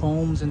whole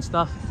homes and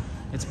stuff.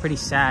 It's pretty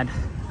sad.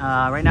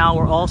 Right now,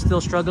 we're all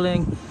still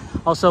struggling.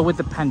 Also with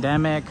the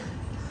pandemic,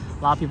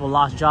 a lot of people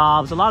lost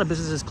jobs. A lot of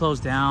businesses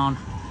closed down.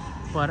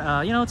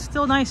 But, you know, it's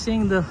still nice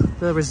seeing the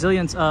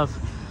resilience of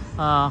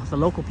the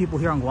local people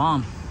here on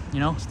Guam. You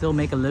know, still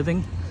make a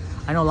living.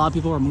 I know a lot of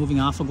people are moving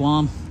off of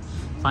Guam,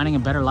 finding a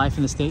better life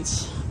in the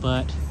States.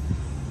 But,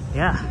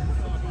 yeah.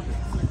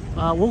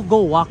 We'll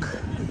go walk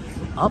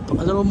up a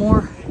little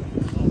more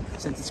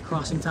since it's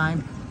crossing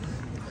time.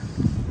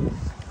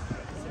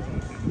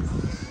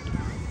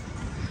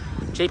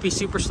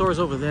 JP Superstore is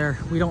over there.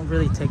 We don't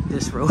really take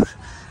this road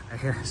right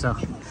here. So,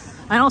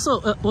 and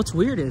also what's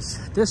weird is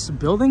this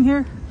building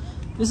here,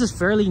 this is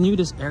fairly new,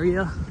 this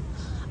area.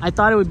 I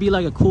thought it would be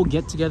like a cool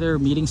get-together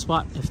meeting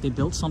spot if they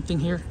built something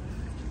here.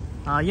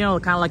 You know,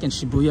 kind of like in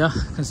Shibuya,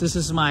 because this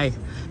is my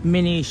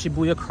mini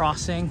Shibuya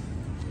crossing.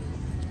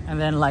 And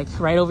then like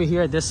right over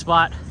here at this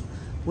spot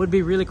would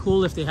be really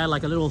cool if they had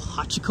like a little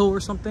hachiko or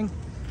something.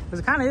 Because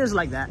it kind of is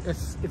like that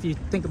if you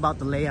think about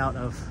the layout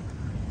of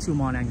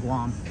Tumon and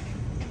Guam.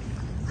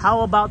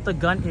 How about the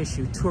gun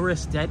issue,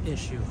 tourist debt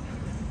issue?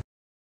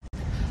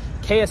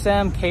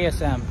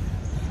 KSM.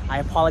 I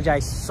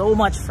apologize so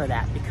much for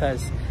that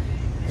because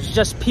it's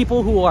just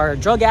people who are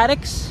drug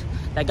addicts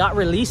that got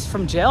released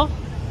from jail,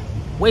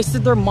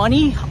 wasted their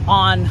money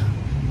on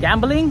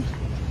gambling,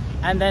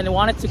 and then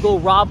wanted to go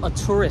rob a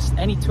tourist,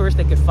 any tourist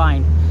they could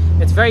find.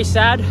 It's very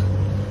sad.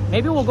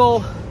 Maybe we'll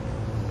go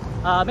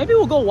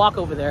walk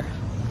over there.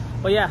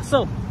 But yeah,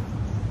 so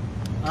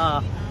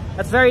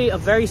that's a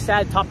very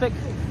sad topic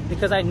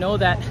because I know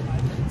that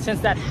since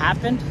that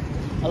happened,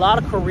 a lot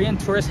of Korean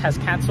tourists has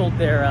canceled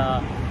their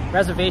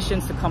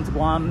reservations to come to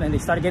Guam, and they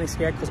started getting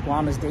scared because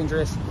Guam is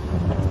dangerous.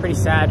 It's pretty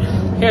sad.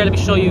 Here, let me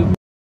show you.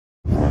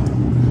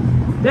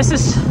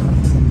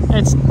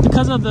 It's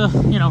because of the,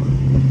 you know,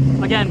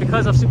 again,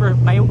 because of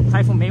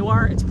Typhoon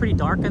Maewar, it's pretty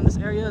dark in this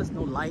area. There's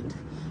no light.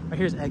 Right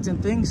here's eggs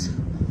and things.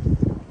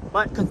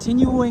 But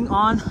continuing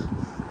on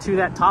to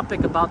that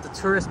topic about the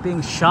tourists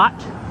being shot,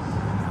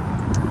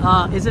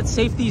 is it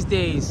safe these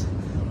days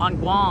on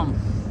Guam?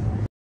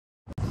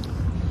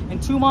 In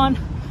Tumon,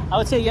 I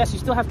would say yes, you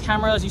still have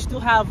cameras, you still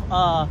have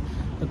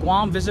the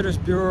Guam Visitors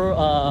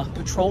Bureau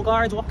patrol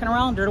guards walking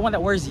around. They're the one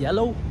that wears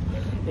yellow.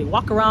 They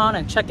walk around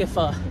and check if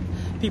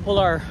people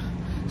are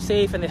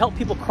safe, and they help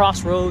people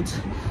cross roads.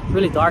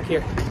 Really dark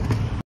here.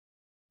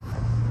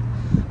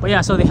 But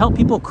yeah, so they help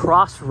people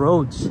cross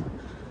roads,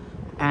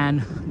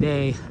 and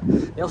they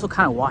also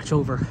kind of watch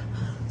over.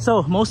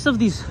 So most of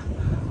these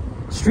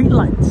street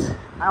lights,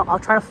 I'll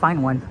try to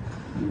find one,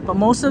 but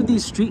most of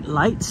these street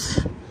lights,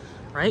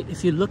 right,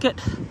 if you look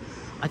at,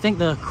 I think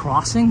the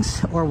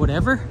crossings or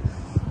whatever,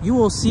 you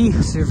will see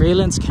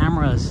surveillance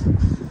cameras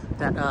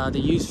that they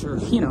use for,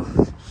 you know,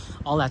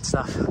 all that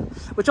stuff,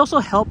 which also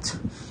helped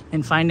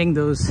in finding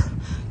those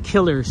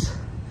killers,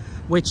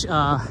 which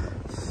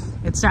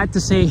it's sad to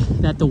say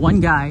that the one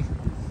guy,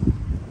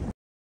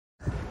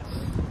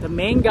 the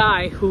main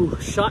guy who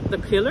shot the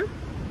killer,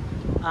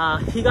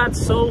 he got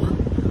so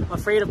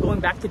afraid of going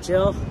back to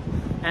jail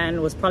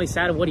and was probably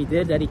sad of what he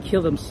did that he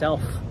killed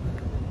himself.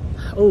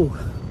 Oh,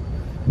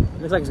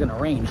 looks like it's gonna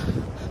rain.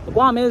 The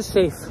Guam is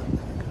safe,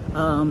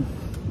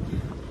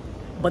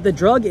 but the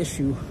drug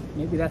issue,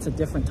 maybe that's a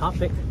different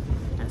topic,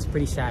 and it's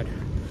pretty sad.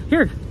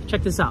 Here,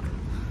 check this out.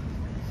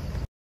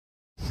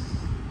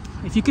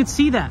 If you could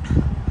see that,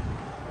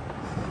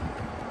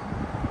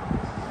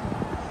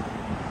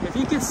 if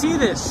you could see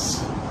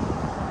this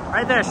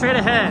right there straight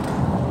ahead,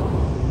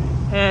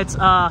 it's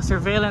a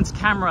surveillance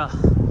camera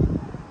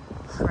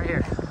right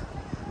here.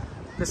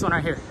 This one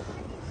right here.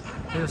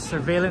 There's a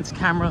surveillance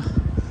camera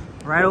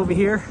right over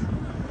here.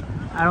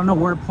 I don't know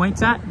where it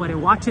points at, but it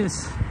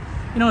watches,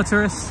 you know,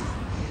 tourists.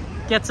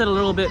 Gets it a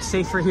little bit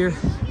safer here.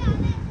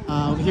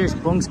 Over here is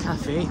Bong's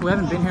Cafe. We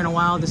haven't been here in a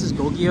while. This is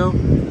Gogyo.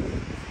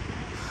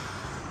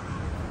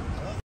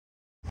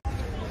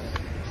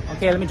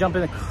 Okay, let me jump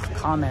in the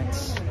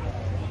comments.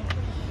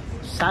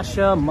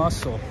 Sasha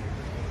Muscle.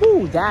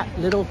 Ooh, that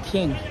little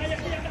king.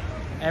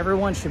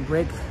 Everyone should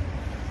break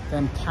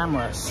them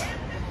cameras.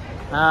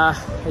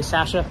 Hey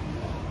Sasha.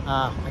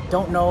 I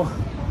don't know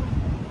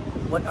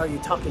what are you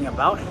talking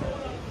about,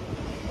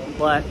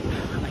 but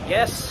I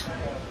guess,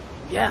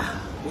 yeah,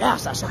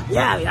 Sasha.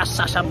 Yeah,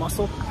 Sasha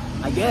Muscle,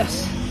 I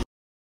guess.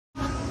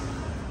 All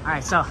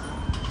right, so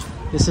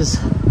this is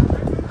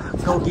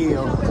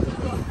Gogyo.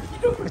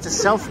 It's a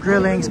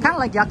self-grilling, it's kind of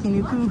like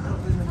yakiniku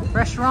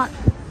restaurant.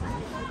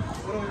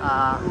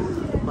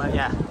 But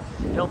yeah,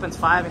 it opens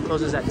 5 and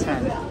closes at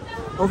 10.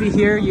 Over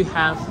here you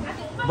have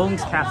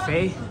Bong's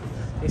Cafe.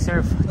 They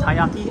serve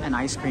taiyaki and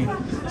ice cream,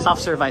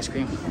 soft serve ice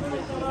cream.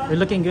 They're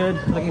looking good,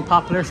 looking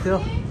popular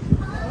still.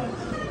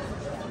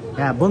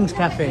 Yeah, Bong's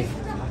Cafe.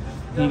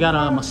 And you got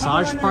a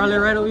massage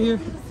parlor right over here.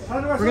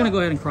 We're gonna go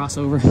ahead and cross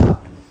over.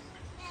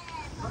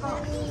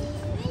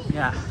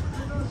 Yeah,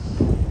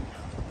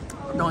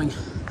 we're going.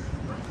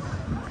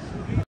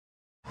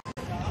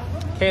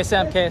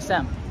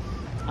 KSM.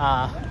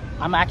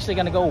 I'm actually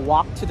gonna go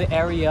walk to the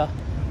area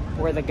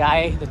where the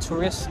guy, the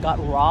tourist, got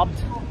robbed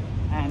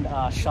and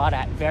shot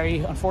at. Very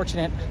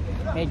unfortunate.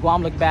 Made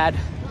Guam look bad.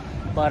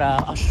 But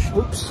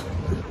oops,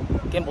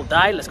 gimbal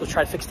died. Let's go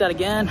try to fix that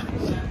again.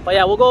 But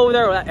yeah, we'll go over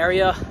there to that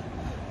area.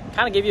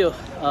 Kind of give you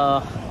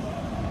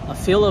a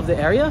feel of the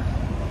area.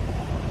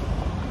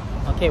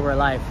 Okay, we're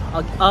live.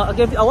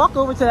 I'll walk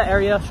over to that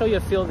area, show you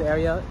a feel of the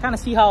area, kind of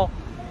see how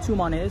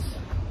Tumon is,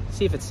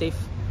 see if it's safe.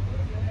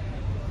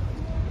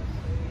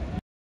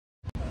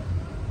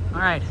 All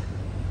right,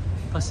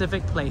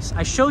 Pacific Place.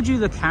 I showed you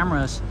the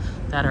cameras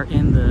that are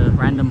in the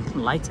random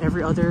lights,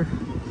 every other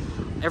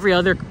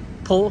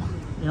pole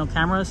you know,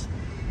 cameras.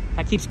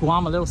 That keeps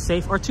Guam a little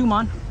safe, or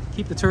Tumon,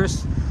 keep the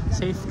tourists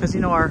safe, because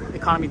you know our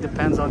economy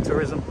depends on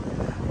tourism.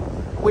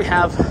 We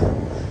have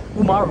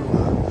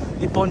Umaru,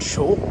 Nippon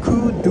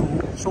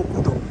Shokudo.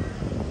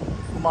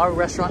 Umaru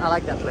restaurant, I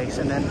like that place.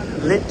 And then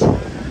Lit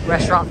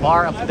restaurant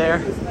bar up there.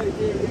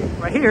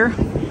 Right here,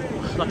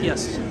 lucky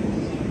us.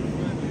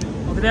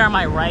 Over there on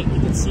my right, you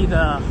can see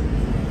the,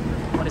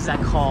 what is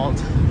that called?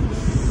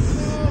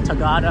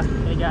 Tagada.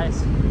 Hey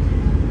guys,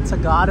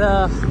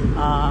 Tagada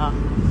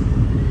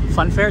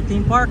Fun Fair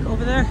theme park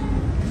over there.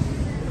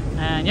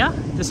 And yeah,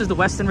 this is the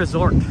Westin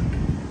Resort.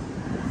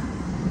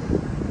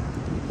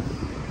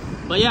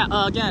 But yeah,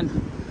 again,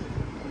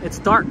 it's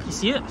dark. You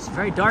see it? It's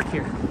very dark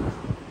here.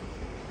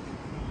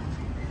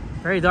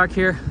 Very dark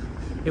here.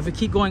 If we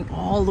keep going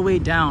all the way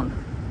down,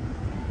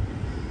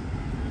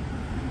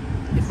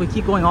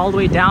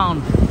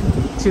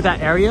 to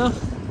that area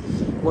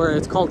where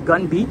it's called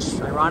Gun Beach,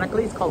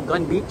 ironically, it's called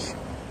Gun Beach.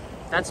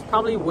 That's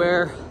probably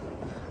where,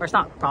 or it's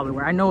not probably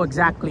where, I know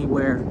exactly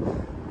where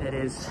it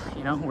is,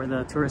 you know, where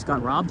the tourists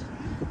got robbed.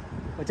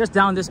 But just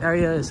down this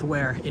area is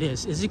where it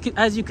is. As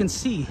you can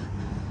see,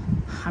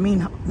 I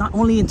mean, not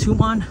only in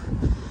Tumon,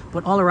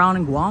 but all around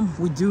in Guam,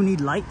 we do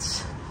need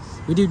lights.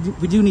 We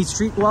do need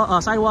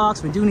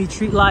sidewalks. We do need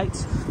street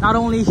lights. Not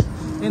only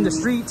in the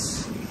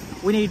streets,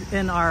 we need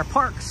in our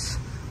parks,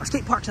 our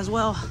skate parks as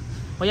well.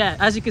 But yeah,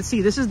 as you can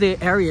see, this is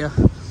the area.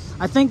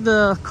 I think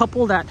the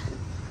couple that,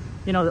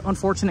 you know, the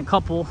unfortunate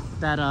couple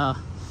that,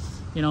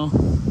 you know,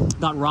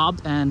 got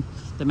robbed and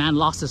the man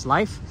lost his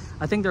life.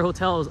 I think their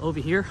hotel is over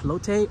here,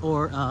 Lotte,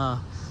 or I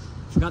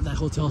forgot that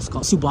hotel is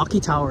called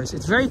Subaki Towers.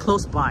 It's very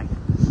close by,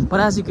 but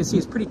as you can see,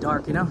 it's pretty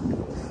dark, you know,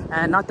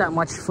 and not that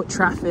much foot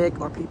traffic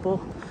or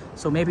people.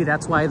 So maybe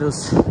that's why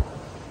those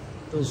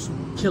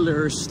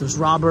killers, those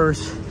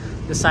robbers,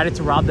 decided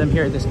to rob them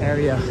here in this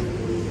area.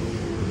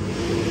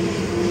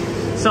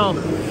 So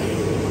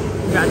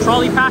we got a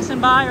trolley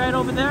passing by right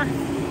over there.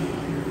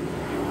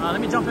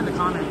 Let me jump in the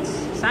comments.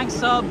 Sang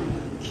Sub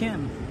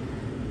Kim,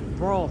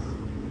 bro,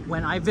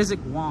 when I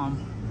visit Guam,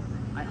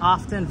 I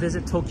often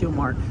visit Tokyo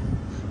Mart.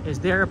 Is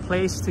there a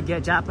place to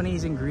get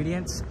Japanese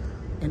ingredients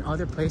in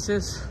other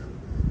places?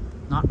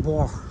 Not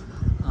bro.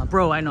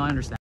 Bro, I know, I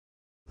understand.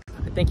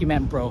 Thank you,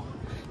 man, bro.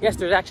 Yes,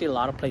 there's actually a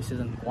lot of places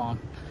in Guam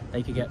that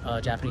you can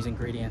get Japanese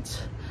ingredients.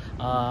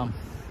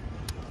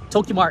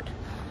 Tokyo Mart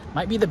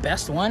might be the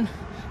best one,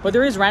 but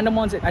there is random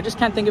ones. I just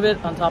can't think of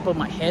it on top of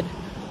my head.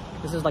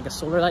 This is like a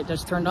solar light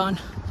just turned on.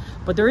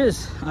 But there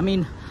is. I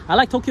mean, I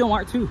like Tokyo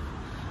Mart too.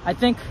 I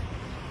think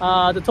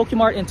the Tokyo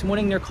Mart in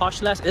Tumon near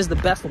Koshles is the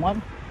best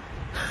one.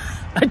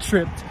 I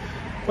tripped.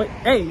 But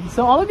hey,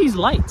 so all of these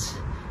lights,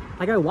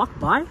 like I walk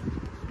by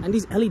and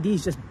these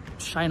LEDs just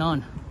shine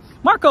on.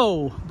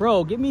 Marco,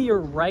 bro, give me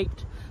your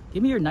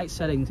night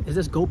settings. Is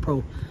this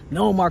GoPro?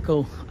 No,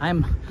 Marco,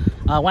 I'm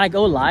when I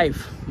go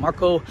live.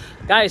 Marco,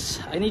 guys,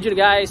 I need you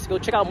guys to go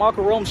check out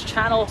Marco Rome's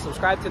channel.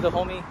 Subscribe to the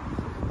homie.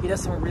 He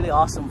does some really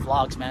awesome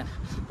vlogs, man.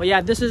 But yeah,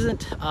 this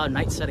isn't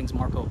night settings,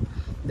 Marco.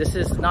 This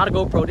is not a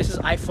GoPro. This is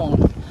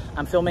iPhone.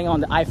 I'm filming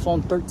on the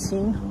iPhone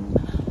 13.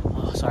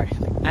 Oh, sorry.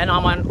 And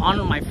I'm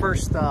on my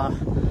first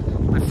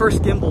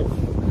gimbal.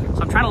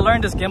 So I'm trying to learn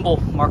this gimbal,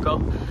 Marco.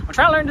 I'm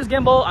trying to learn this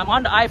gimbal. I'm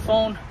on the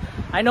iPhone.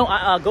 I know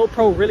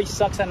GoPro really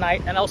sucks at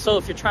night, and also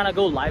if you're trying to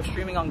go live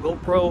streaming on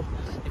GoPro,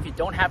 if you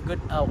don't have good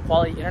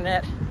quality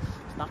internet,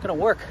 it's not gonna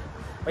work.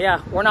 But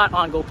yeah, we're not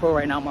on GoPro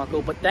right now,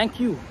 Marco, but thank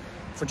you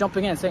for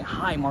jumping in and saying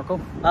hi, Marco.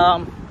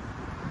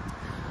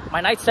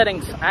 My night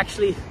settings,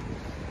 actually,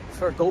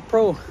 for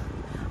GoPro,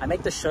 I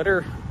make the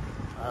shutter,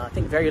 I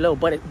think very low,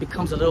 but it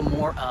becomes a little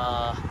more,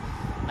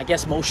 I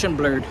guess, motion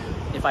blurred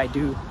if I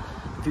do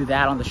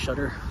that on the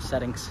shutter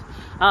settings.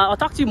 I'll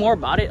talk to you more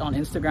about it on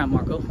Instagram,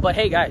 Marco. But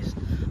hey guys,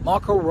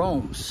 Marco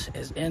Romes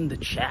is in the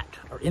chat,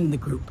 or in the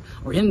group,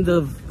 or in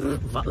the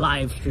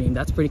live stream.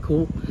 That's pretty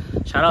cool.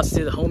 Shout outs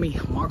to the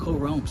homie Marco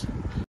Romes.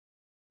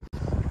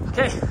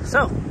 Okay,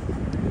 so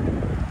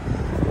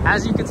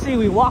as you can see,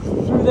 we walked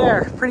through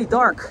there, pretty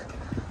dark.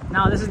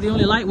 Now this is the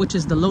only light, which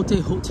is the Lotte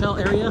Hotel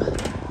area.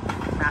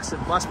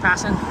 Massive bus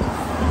passing.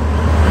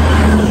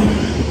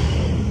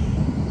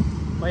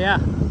 But yeah,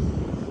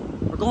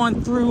 we're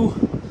going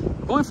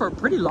for a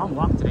pretty long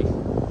walk today.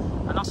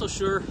 I'm not so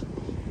sure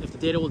if the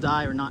data will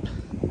die or not.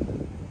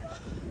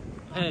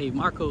 Hey,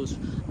 Marcos,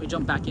 let me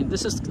jump back in.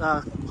 This is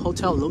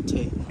Hotel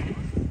Lotte.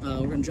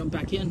 We're gonna jump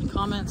back in.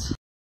 Comments.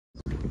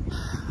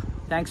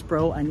 Thanks,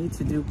 bro. I need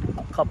to do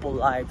a couple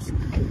lives.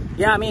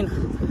 Yeah, I mean,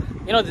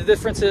 you know, the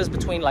differences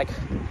between like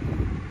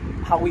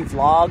how we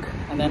vlog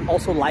and then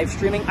also live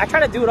streaming. I try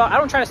to do it all. I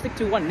don't try to stick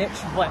to one niche,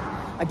 but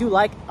I do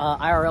like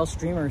IRL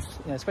streamers,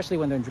 you know, especially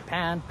when they're in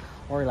Japan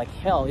or like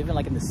hell, even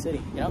like in the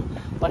city, you know.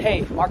 But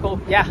hey, Marco,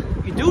 yeah,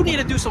 you do need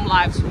to do some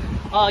lives.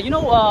 You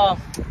know,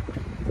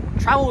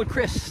 Travel with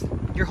Chris,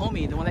 your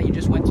homie, the one that you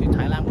just went to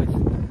Thailand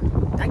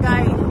with. That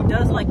guy, he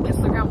does like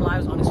Instagram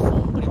lives on his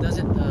phone, but he does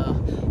it the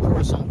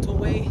horizontal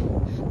way,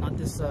 not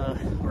this or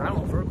I don't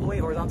know, vertical way,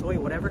 horizontal way,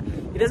 whatever.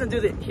 He doesn't do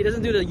the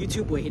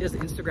YouTube way. He does the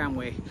Instagram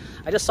way.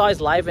 I just saw his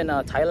live in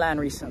Thailand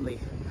recently.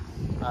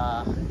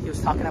 He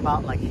was talking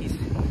about like he's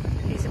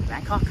in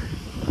Bangkok.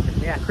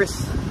 Yeah,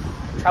 Chris,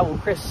 Travel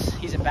Chris,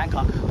 he's in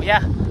Bangkok. But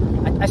yeah,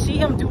 I see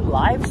him do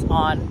lives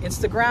on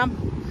Instagram.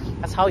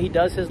 That's how he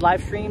does his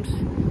live streams.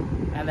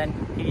 And then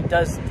he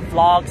does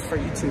vlogs for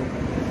YouTube.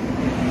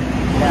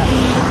 Yeah.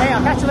 Hey,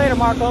 I'll catch you later,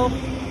 Marco.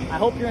 I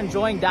hope you're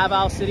enjoying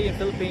Davao City in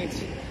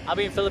Philippines. I'll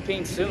be in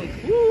Philippines soon.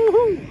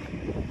 Woohoo!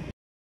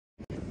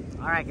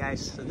 All right,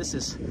 guys. So this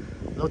is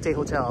Lotte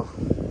Hotel.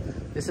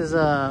 This is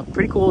a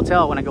pretty cool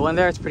hotel. When I go in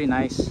there, it's pretty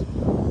nice.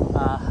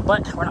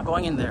 But we're not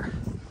going in there.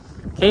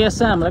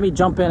 KSM, let me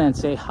jump in and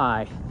say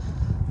hi.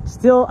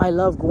 Still, I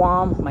love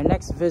Guam. My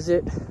next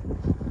visit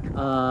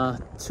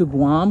to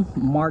Guam,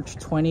 March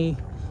 20.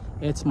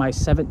 It's my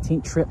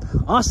 17th trip.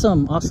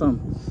 Awesome,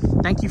 awesome.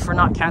 Thank you for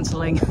not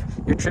canceling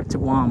your trip to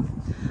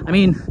Guam. I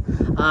mean,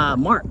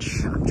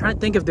 March. I'm trying to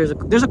think if there's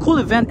a cool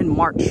event in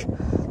March.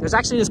 There's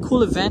actually this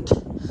cool event.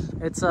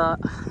 It's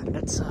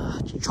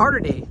Charter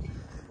Day.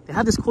 They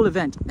have this cool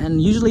event,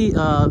 and usually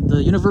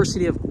the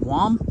University of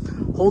Guam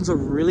holds a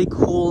really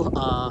cool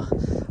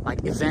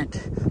like event.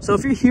 So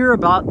if you're here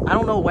about, I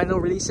don't know when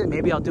they'll release it,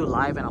 maybe I'll do it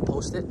live and I'll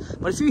post it.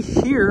 But if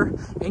you're here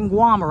in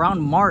Guam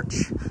around March,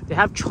 they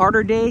have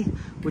Charter Day,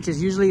 which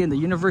is usually in the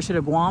University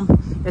of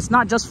Guam. It's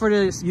not just for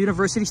the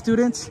university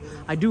students.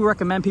 I do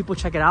recommend people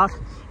check it out.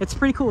 It's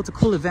pretty cool. It's a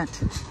cool event.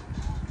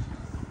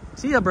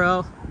 See ya,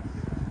 bro.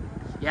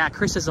 Yeah,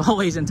 Chris is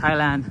always in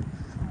Thailand.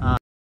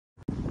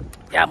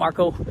 Yeah,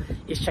 Marco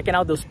is checking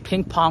out those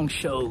ping pong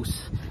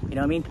shows. You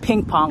know what I mean?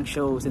 Ping pong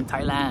shows in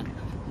Thailand.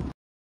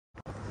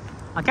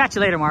 I'll catch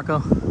you later, Marco.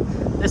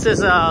 This is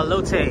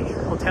Lotte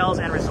Hotels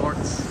and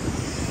Resorts.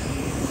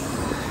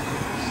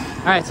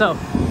 All right, so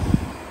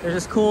there's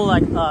this cool,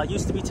 like,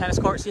 used to be tennis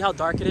court. See how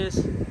dark it is?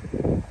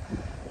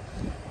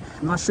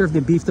 I'm not sure if they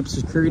beefed up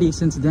security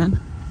since then.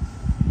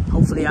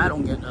 Hopefully I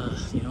don't get,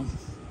 you know,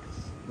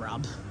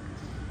 robbed.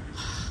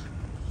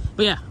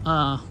 But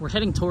yeah, we're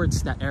heading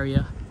towards that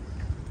area.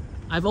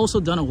 I've also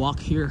done a walk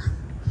here.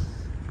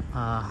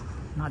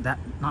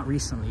 Not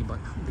recently, but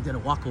we did a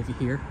walk over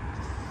here.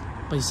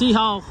 But you see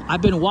how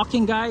I've been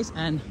walking, guys,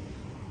 and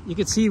you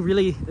can see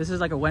really this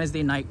is like a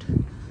Wednesday night.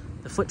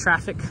 The foot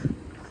traffic,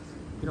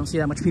 you don't see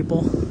that much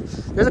people.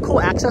 There's a cool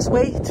access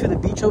way to the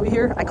beach over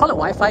here. I call it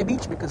Wi-Fi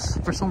beach because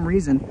for some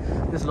reason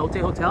this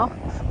Lotte Hotel,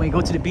 when you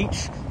go to the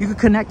beach, you can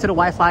connect to the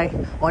Wi-Fi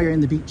while you're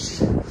in the beach.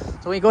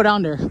 So when you go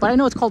down there, but I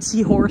know it's called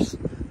Seahorse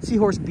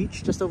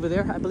Beach just over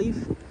there, I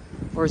believe.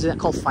 Or is it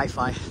called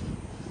Fi-Fi?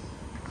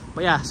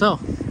 But yeah, so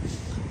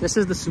this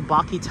is the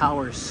Tsubaki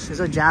Towers. It's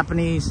a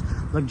Japanese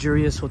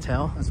luxurious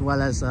hotel, as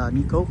well as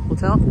Nikko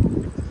Hotel.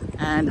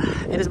 And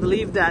it is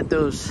believed that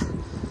those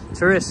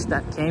tourists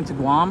that came to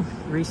Guam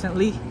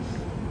recently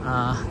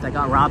that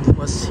got robbed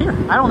was here.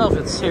 I don't know if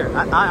it's here.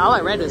 All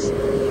I read is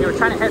they were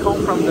trying to head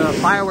home from the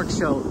fireworks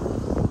show,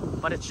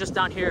 but it's just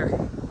down here.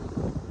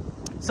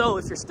 So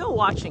if you're still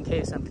watching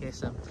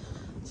KSM,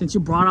 since you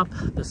brought up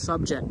the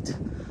subject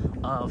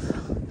of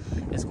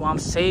is Guam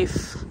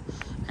safe,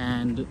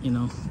 and you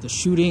know, the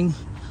shooting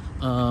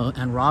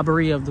and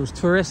robbery of those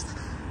tourists,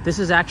 this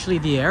is actually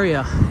the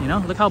area. You know,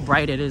 look how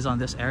bright it is on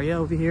this area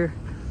over here,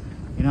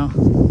 you know.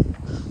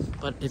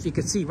 But if you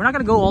could see, we're not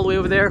gonna go all the way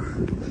over there.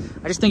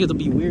 I just think it'll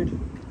be weird, you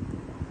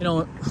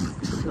know.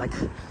 Like,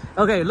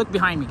 okay, look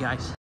behind me,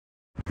 guys.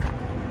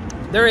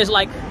 There is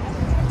like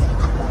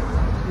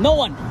no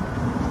one,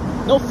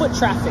 no foot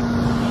traffic,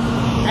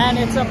 and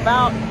it's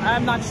about,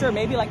 I'm not sure,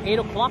 maybe like 8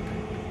 o'clock.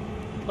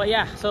 But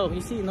yeah, so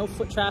you see no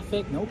foot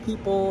traffic, no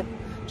people,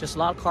 just a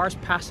lot of cars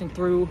passing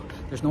through.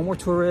 There's no more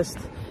tourists.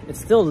 It's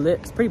still lit.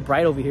 It's pretty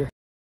bright over here.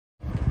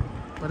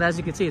 But as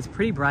you can see, it's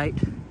pretty bright,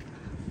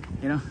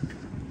 you know.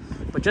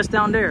 But just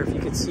down there, if you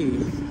could see,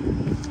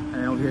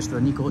 and over here's the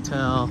Nikko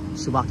Hotel,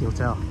 Tsubaki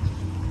Hotel.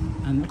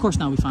 And of course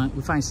now we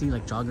find see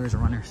like joggers or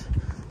runners.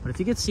 But if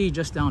you could see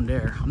just down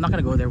there, I'm not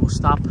gonna go there. We'll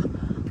stop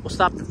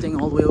the thing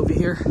all the way over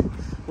here.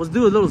 We'll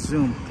do a little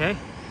zoom, okay?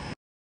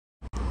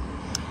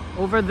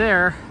 Over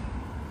there,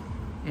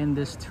 in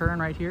this turn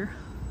right here,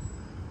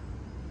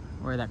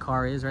 where that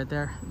car is right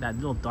there, that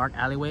little dark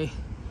alleyway,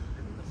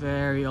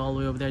 very all the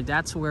way over there,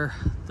 that's where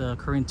the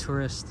Korean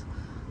tourist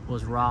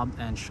was robbed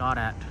and shot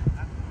at.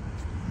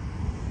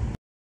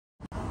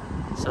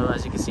 So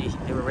as you can see,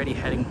 they were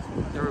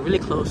really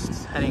close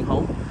to heading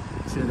home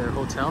to their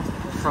hotel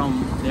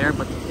from there,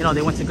 but you know,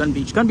 they went to Gun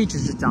Beach. Gun Beach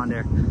is just down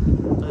there,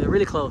 so they're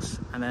really close.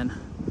 And then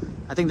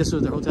I think this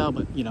was their hotel,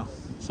 but you know,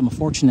 some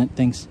unfortunate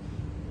things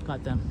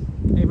got them.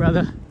 Hey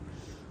brother,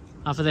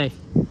 how are they?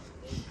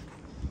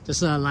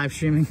 Just live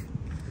streaming.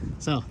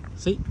 So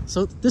see,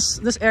 so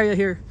this area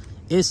here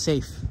is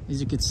safe,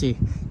 as you can see.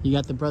 You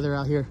got the brother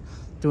out here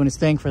doing his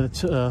thing for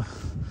the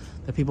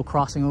people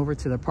crossing over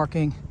to their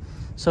parking.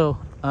 So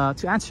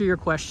to answer your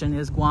question,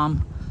 is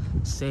Guam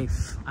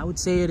safe? I would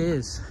say it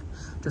is.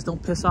 Just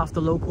don't piss off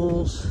the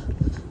locals,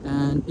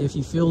 and if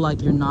you feel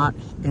like you're not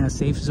in a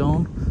safe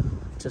zone,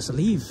 just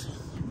leave.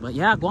 But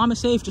yeah, Guam is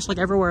safe just like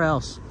everywhere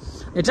else.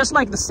 It's just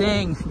like the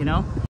saying, you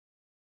know,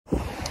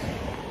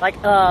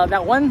 like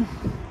that one,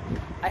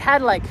 I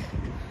had like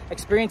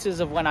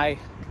experiences of when I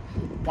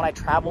when I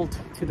traveled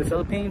to the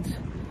Philippines,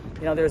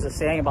 you know, there's a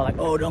saying about like,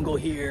 oh, don't go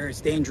here,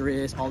 it's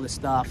dangerous, all this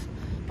stuff.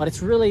 But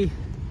it's really,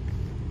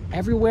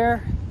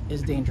 everywhere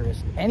is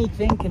dangerous.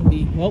 Anything can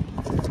be, nope.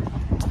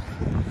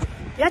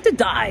 You have to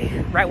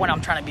die right when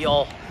I'm trying to be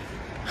all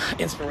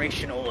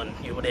inspirational and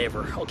you know,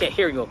 whatever. Okay,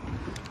 here we go.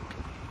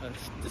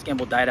 This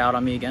gimbal died out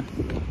on me again.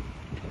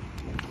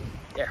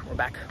 There, we're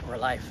back. We're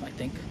alive, I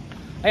think.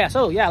 Oh, yeah,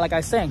 so yeah, like I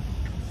was saying,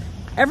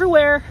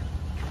 everywhere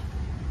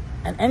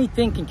and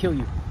anything can kill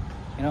you.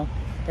 You know,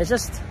 it's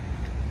just,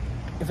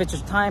 if it's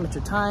your time, it's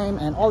your time,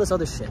 and all this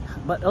other shit.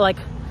 But like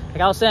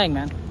I was saying,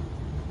 man,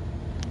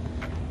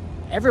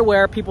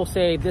 everywhere people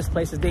say this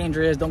place is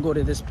dangerous, don't go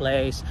to this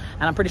place.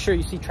 And I'm pretty sure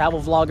you see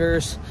travel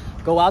vloggers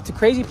go out to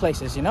crazy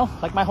places, you know,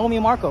 like my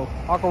homie Marco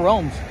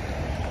roams.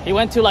 He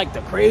went to like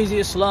the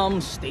craziest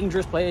slums,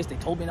 dangerous place. They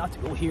told me not to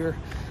go here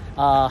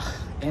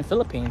in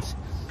Philippines,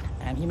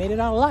 and he made it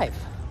out alive.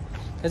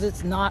 Because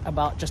it's not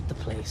about just the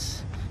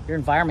place, your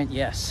environment,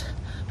 yes,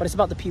 but it's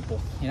about the people,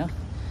 you know.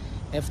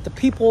 If the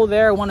people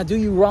there want to do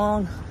you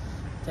wrong,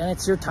 then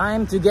it's your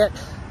time to get,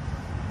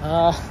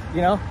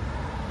 you know,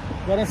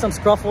 get in some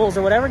scruffles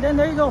or whatever. Then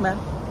there you go, man.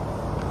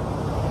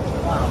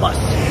 Bus.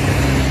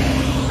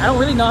 I don't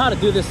really know how to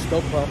do this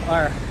GoPro,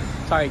 or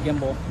sorry,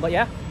 gimbal, but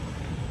yeah.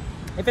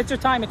 If it's your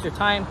time, it's your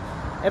time.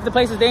 If the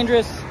place is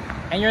dangerous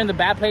and you're in the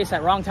bad place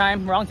at wrong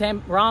time,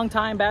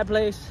 bad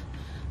place,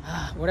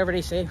 whatever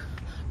they say,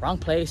 wrong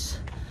place,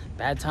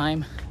 bad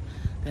time,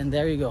 then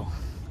there you go.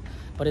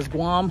 But is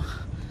Guam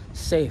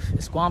safe?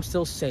 Is Guam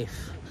still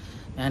safe?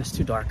 Man, it's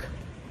too dark.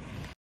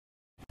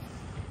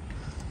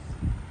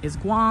 Is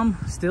Guam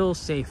still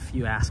safe,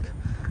 you ask?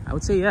 I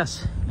would say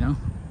yes, you know.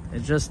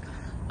 It's just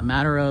a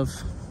matter of,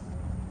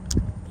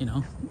 you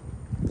know,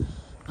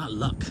 not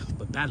luck,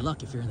 but bad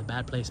luck if you're in the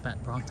bad place,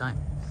 wrong time.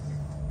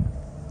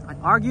 I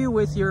argue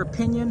with your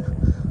opinion.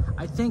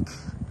 I think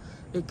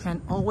it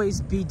can always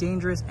be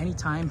dangerous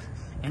anytime,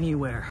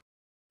 anywhere.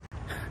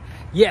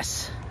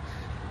 Yes,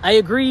 I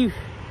agree.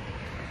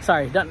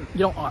 Sorry, you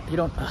don't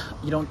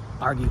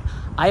argue.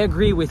 I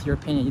agree with your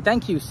opinion.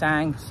 Thank you,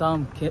 Sang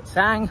Sub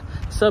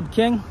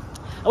King.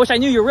 I wish I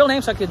knew your real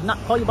name so I could not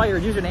call you by your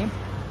username.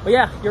 But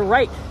yeah, you're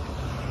right.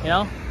 You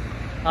know,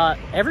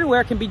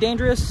 everywhere can be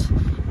dangerous,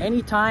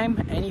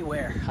 anytime,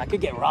 anywhere. I could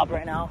get robbed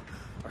right now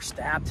or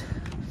stabbed,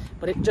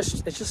 but it's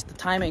just the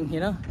timing, you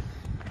know.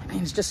 I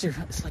mean,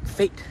 it's like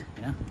fate,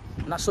 you know.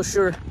 I'm not so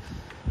sure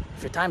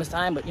if your time is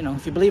time, but you know,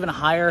 if you believe in a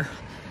higher,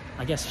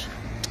 I guess,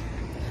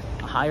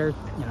 a higher,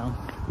 you know,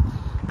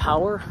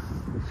 power,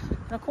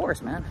 and of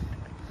course, man,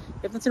 you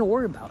have nothing to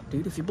worry about,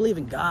 dude. If you believe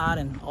in God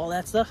and all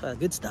that stuff,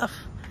 good stuff,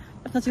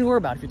 you have nothing to worry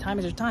about. If your time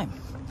is your time.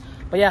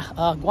 But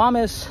yeah, Guam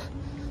is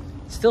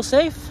still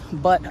safe,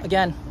 but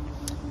again,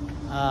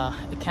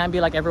 it can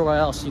be like everywhere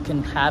else. You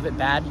can have it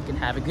bad, you can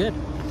have it good.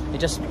 It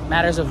just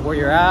matters of where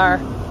you are,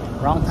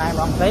 wrong time,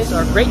 wrong place,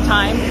 or great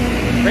time,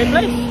 great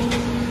place.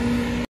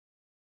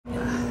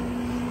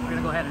 We're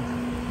gonna go ahead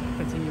and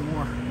continue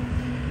more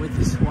with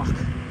this walk.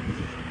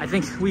 I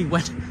think we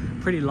went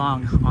pretty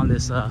long on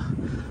this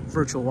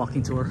virtual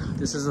walking tour.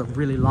 This is a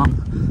really long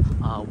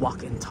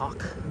walk and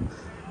talk.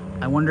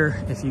 I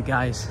wonder if you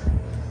guys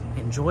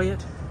enjoy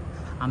it.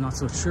 I'm not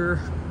so sure,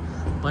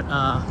 but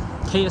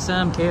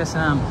KSM,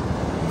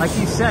 like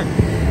you said,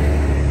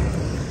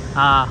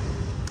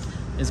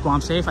 is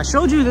Guam safe? I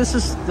showed you this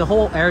is the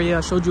whole area.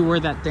 I showed you where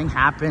that thing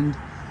happened.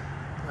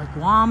 Like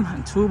Guam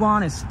and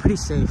Tumon is pretty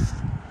safe.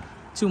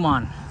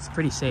 Tumon is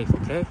pretty safe,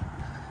 okay?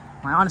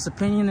 My honest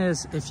opinion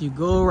is if you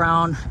go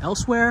around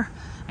elsewhere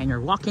and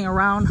you're walking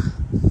around,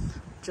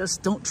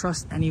 just don't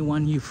trust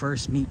anyone you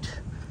first meet.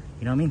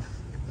 You know what I mean?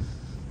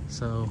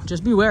 So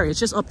just be wary. It's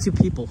just up to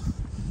people.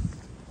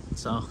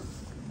 So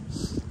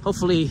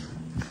hopefully,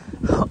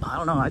 I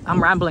don't know,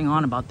 I'm rambling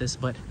on about this,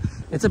 but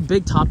it's a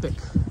big topic.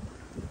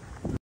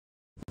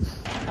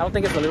 I don't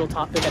think it's a little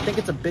topic. I think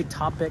it's a big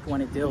topic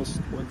when it deals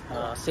with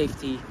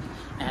safety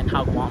and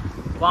how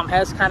Guam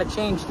has kind of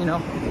changed, you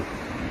know.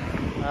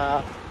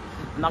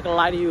 I'm not gonna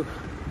lie to you,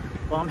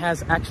 Guam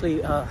has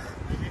actually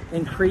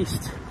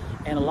increased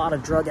in a lot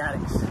of drug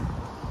addicts.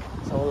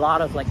 So a lot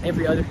of, like,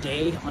 every other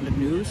day on the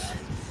news,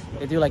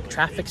 they do like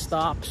traffic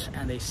stops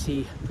and they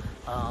see,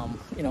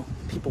 you know,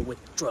 people with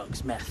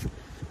drugs, meth,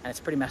 and it's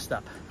pretty messed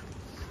up.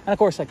 And of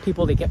course, like,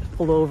 people, they get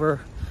pulled over,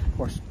 of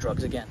course,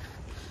 drugs again.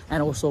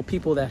 And also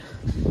people that,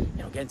 you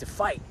know, get into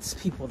fights,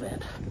 people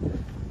that,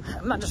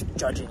 I'm not just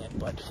judging it,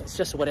 but it's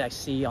just what I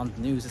see on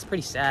the news. It's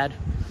pretty sad,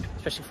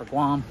 especially for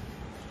Guam.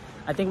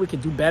 I think we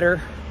could do better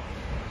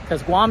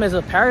because Guam is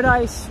a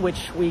paradise,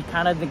 which we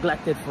kind of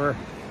neglected for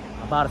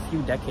about a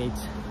few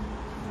decades.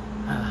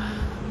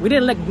 We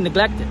didn't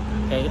neglect it,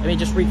 okay? Let me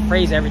just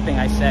rephrase everything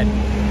I said.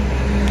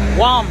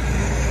 Guam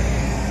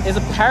is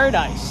a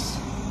paradise,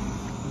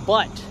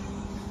 but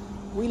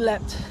we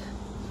let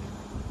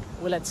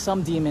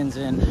some demons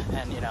in,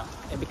 and you know,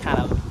 it kind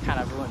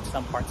of ruined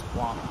some parts of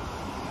Guam.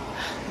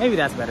 Maybe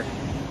that's better.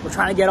 We're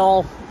trying to get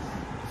all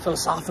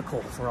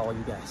philosophical for all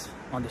you guys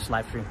on this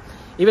live stream.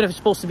 Even if it's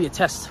supposed to be a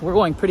test, we're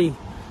going pretty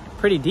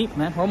deep,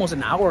 man. We're almost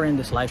an hour in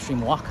this live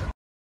stream walk.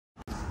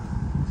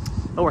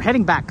 But we're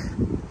heading back.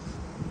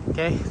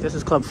 Okay, this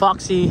is Club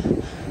Foxy.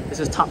 This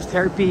is Tops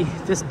Therapy.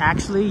 This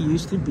actually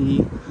used to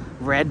be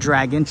Red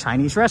Dragon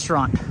Chinese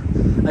restaurant.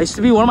 It used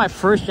to be one of my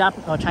first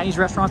Chinese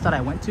restaurants that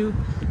I went to.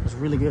 It was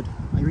really good.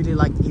 I really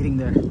liked eating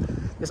there.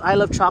 This I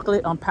Love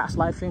Chocolate, on past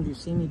live streams, you've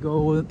seen me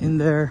go in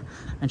there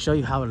and show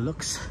you how it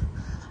looks.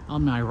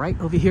 On my right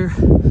over here,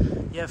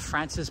 you have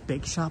Francis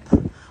Bake Shop,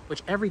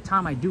 which every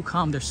time I do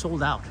come, they're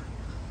sold out.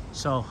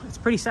 So it's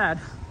pretty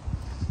sad,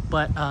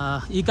 but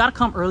you gotta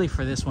come early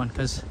for this one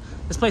because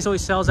this place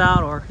always sells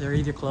out or they're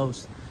either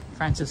closed.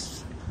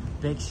 Francis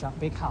Bake Shop,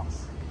 Bake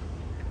House.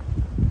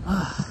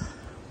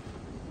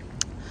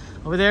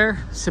 Over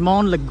there,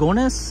 Simon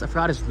Lagones, I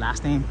forgot his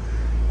last name.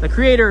 The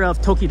creator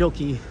of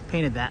Tokidoki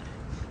painted that.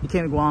 He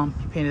came to Guam,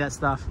 he painted that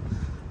stuff.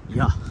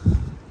 Yeah.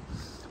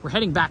 We're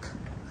heading back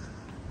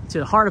to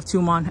the heart of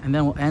Tumon and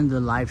then we'll end the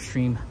live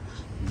stream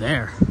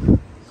there.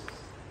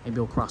 Maybe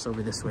we'll cross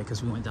over this way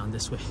because we went down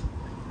this way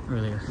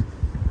earlier.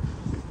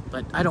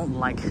 But I don't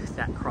like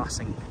that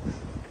crossing.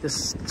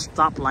 This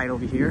stoplight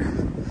over here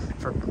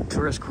for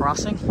tourist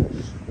crossing,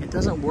 it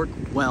doesn't work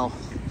well.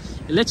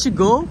 It lets you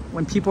go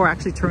when people are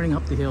actually turning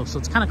up the hill, so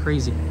it's kind of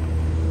crazy.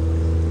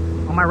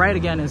 On my right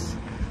again is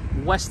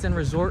Westin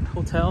Resort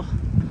Hotel.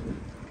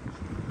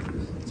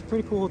 It's a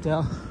pretty cool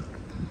hotel.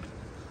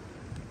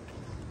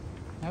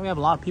 And we have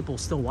a lot of people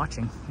still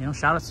watching. You know,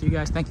 shout out to you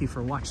guys. Thank you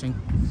for watching.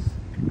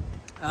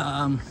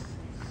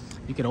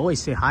 You could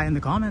always say hi in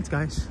the comments,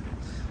 guys.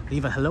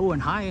 Leave a hello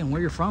and hi and where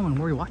you're from and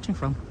where you're watching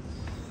from.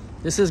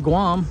 This is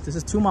Guam. This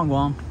is Tumon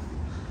Guam.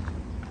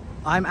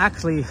 I'm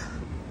actually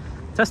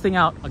testing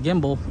out a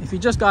gimbal. If you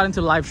just got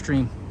into the live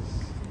stream,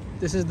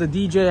 this is the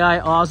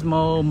Dji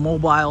Osmo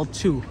Mobile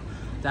 2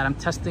 that I'm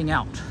testing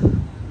out.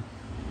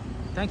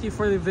 Thank you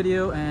for the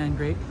video and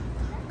great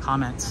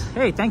comments.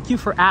 Hey, thank you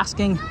for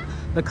asking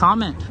the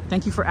comment.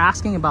 Thank you for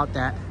asking about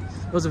that.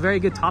 It was a very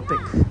good topic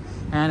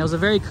and it was a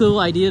very cool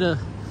idea to,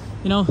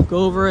 you know,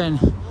 go over and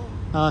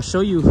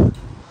show you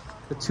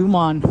the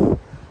Tumon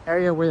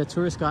area where the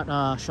tourists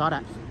got shot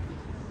at.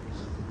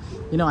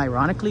 You know,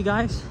 ironically,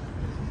 guys,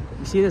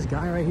 you see this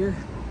guy right here,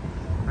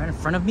 right in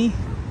front of me?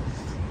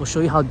 We'll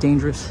show you how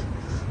dangerous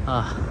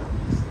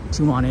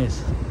Tumon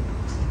is.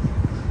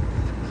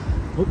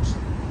 Oops,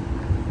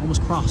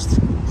 almost crossed.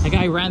 That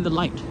guy ran the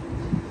light.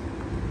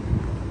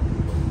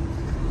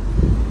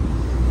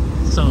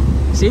 So,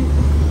 see?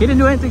 He didn't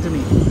do anything to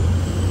me.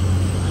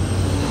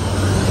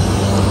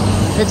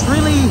 It's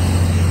really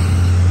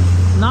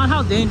not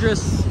how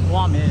dangerous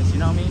Guam is, you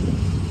know what I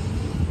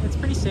mean? It's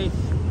pretty safe.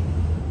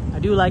 I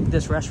do like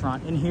this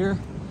restaurant. In here,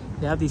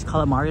 they have these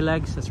calamari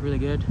legs. That's really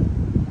good.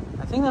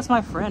 I think that's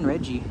my friend,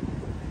 Reggie.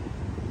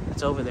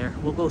 That's over there.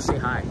 We'll go say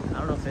hi. I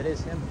don't know if it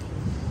is him,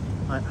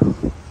 but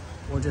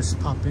we'll just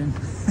pop in.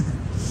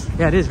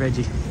 Yeah, it is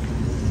Reggie.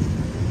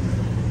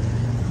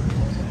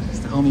 It's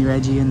the homie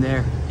Reggie in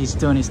there. He's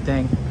doing his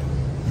thing.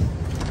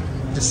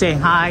 Just saying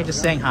hi,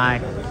 just saying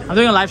hi. I'm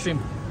doing a live stream.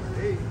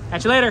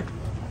 Catch you later.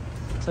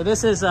 So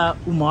this is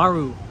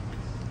Umaru.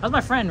 That's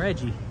my friend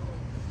Reggie.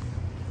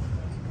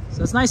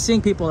 So it's nice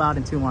seeing people out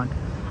in Tumon.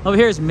 Over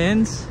here is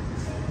Min's.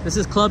 This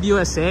is Club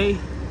USA.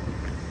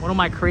 One of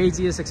my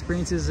craziest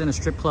experiences in a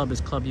strip club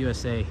is Club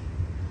USA.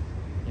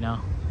 You know,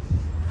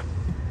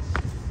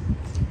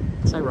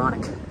 it's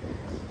ironic.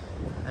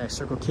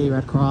 Circle K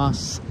Red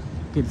Cross,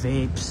 good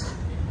vapes.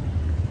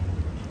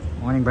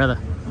 Morning, brother.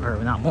 Or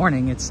not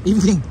morning, it's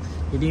evening.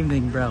 Good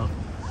evening, bro.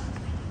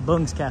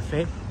 Bung's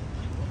Cafe.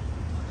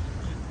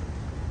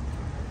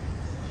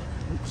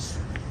 Oops.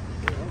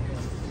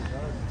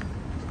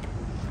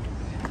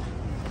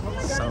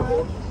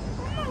 So,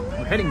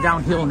 we're heading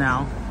downhill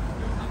now.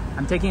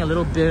 I'm taking a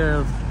little bit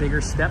of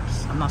bigger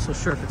steps. I'm not so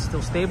sure if it's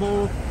still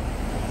stable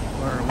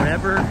or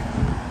whatever.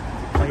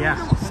 But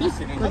yeah, see,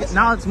 look,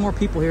 now it's more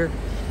people here.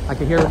 I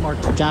can hear more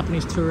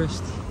Japanese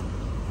tourists.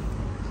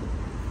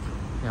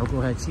 Yeah, we'll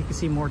go ahead. So you can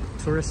see more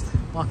tourists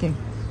walking.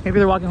 Maybe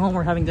they're walking home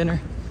or having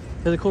dinner.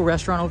 There's a cool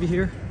restaurant over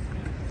here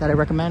that I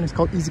recommend. It's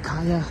called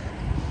Izakaya,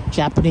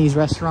 Japanese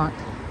restaurant.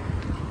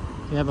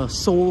 You have a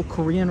Seoul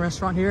Korean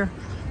restaurant here.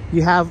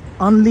 You have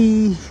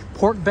only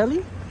pork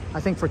belly,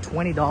 I think for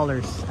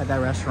 $20 at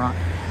that restaurant.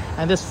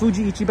 And this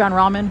Fuji Ichiban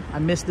ramen, I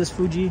miss this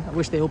Fuji. I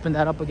wish they opened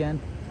that up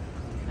again.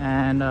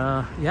 And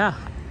yeah,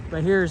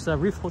 right here is the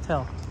Reef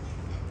Hotel.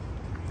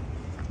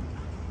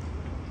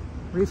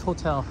 Reef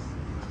Hotel.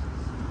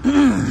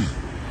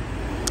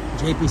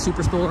 JP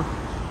Superstore.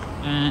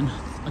 And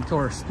of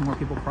course, more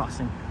people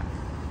crossing.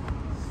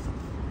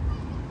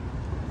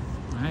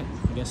 All right,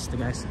 I guess the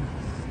guys,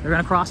 they're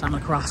gonna cross, I'm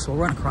gonna cross, we'll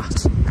run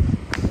across. All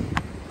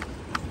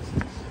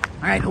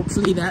right,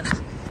 hopefully that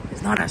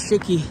is not as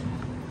shaky.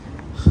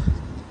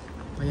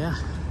 But yeah,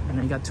 and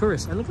then you got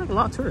tourists. It looks like a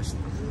lot of tourists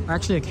are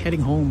actually like heading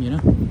home, you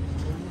know?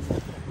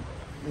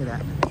 Look at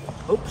that.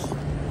 Oops,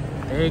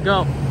 there you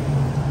go.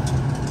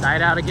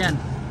 Died out again.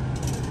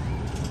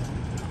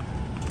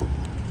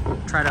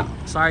 Try to,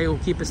 sorry, we'll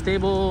keep it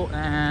stable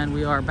and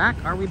we are back.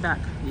 Are we back?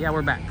 Yeah,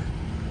 we're back.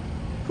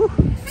 Whew.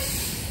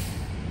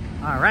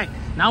 All right,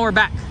 now we're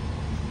back.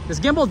 This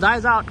gimbal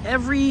dies out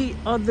every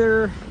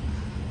other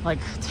like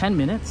 10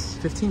 minutes,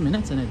 15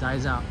 minutes, and it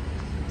dies out.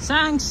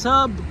 Sang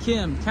sub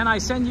Kim, can I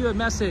send you a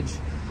message?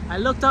 I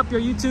looked up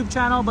your YouTube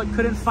channel but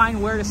couldn't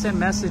find where to send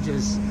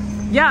messages.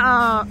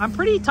 Yeah, I'm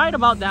pretty tight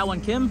about that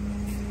one, Kim.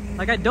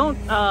 Like I don't,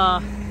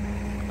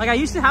 like I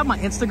used to have my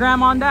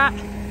Instagram on that,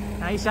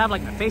 and I used to have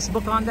like my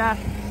Facebook on that,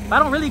 but I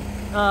don't really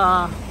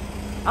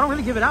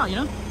give it out, you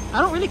know?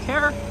 I don't really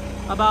care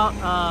about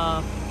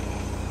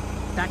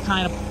that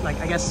kind of, like,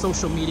 I guess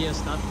social media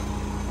stuff.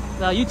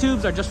 The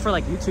YouTubes are just for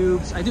like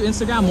YouTubes. I do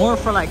Instagram more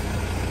for like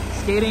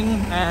skating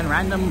and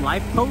random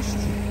life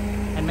posts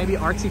and maybe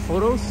artsy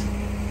photos.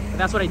 But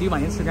that's what I do my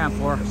Instagram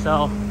for.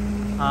 So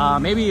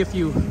maybe if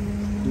you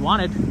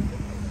wanted,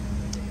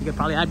 you could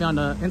probably add me on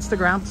the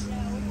Instagram.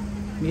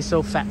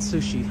 Miso Fat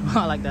Sushi.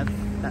 I like that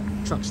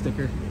truck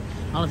sticker.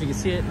 I don't know if you can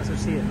see it. Let's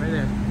see it right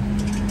there.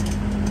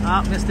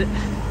 Ah, missed it.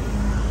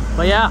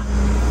 But yeah,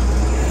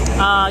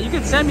 you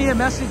could send me a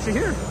message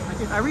here.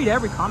 I read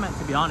every comment,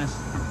 to be honest.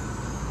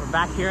 We're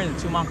back here in the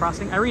Tumon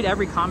Crossing. I read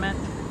every comment.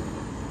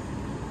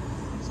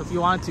 So if you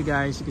wanted to,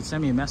 guys, you could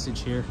send me a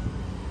message here.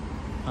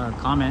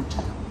 Comment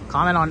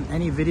on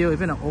any video,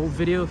 even an old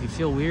video. If you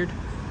feel weird,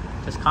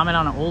 just comment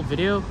on an old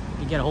video. You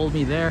can get a hold of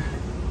me there.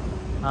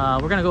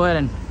 We're gonna go ahead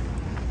and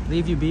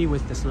leave you be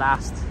with this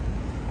last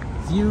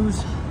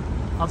views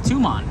of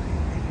Tumon.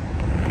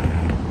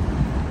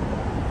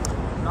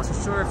 I'm not so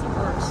sure if it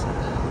works.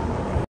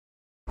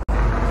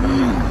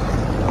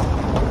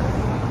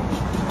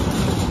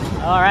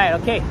 All right,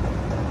 okay.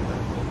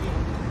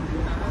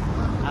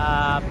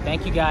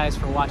 Thank you guys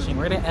for watching.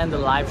 We're gonna end the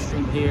live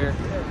stream here.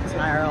 It's an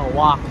IRL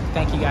walk.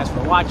 Thank you guys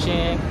for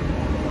watching.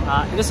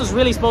 This was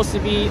really supposed to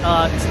be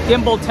a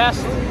gimbal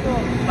test,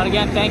 but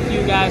again, thank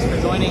you guys for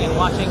joining and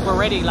watching. We're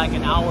already like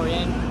an hour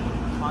in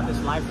on this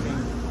live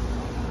stream.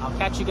 I'll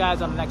catch you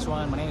guys on the next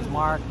one. My name is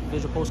Mark,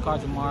 Visual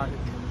Postcards with Mark.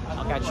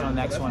 I'll catch you on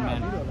the next one,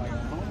 man.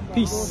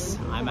 Peace.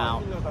 I'm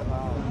out.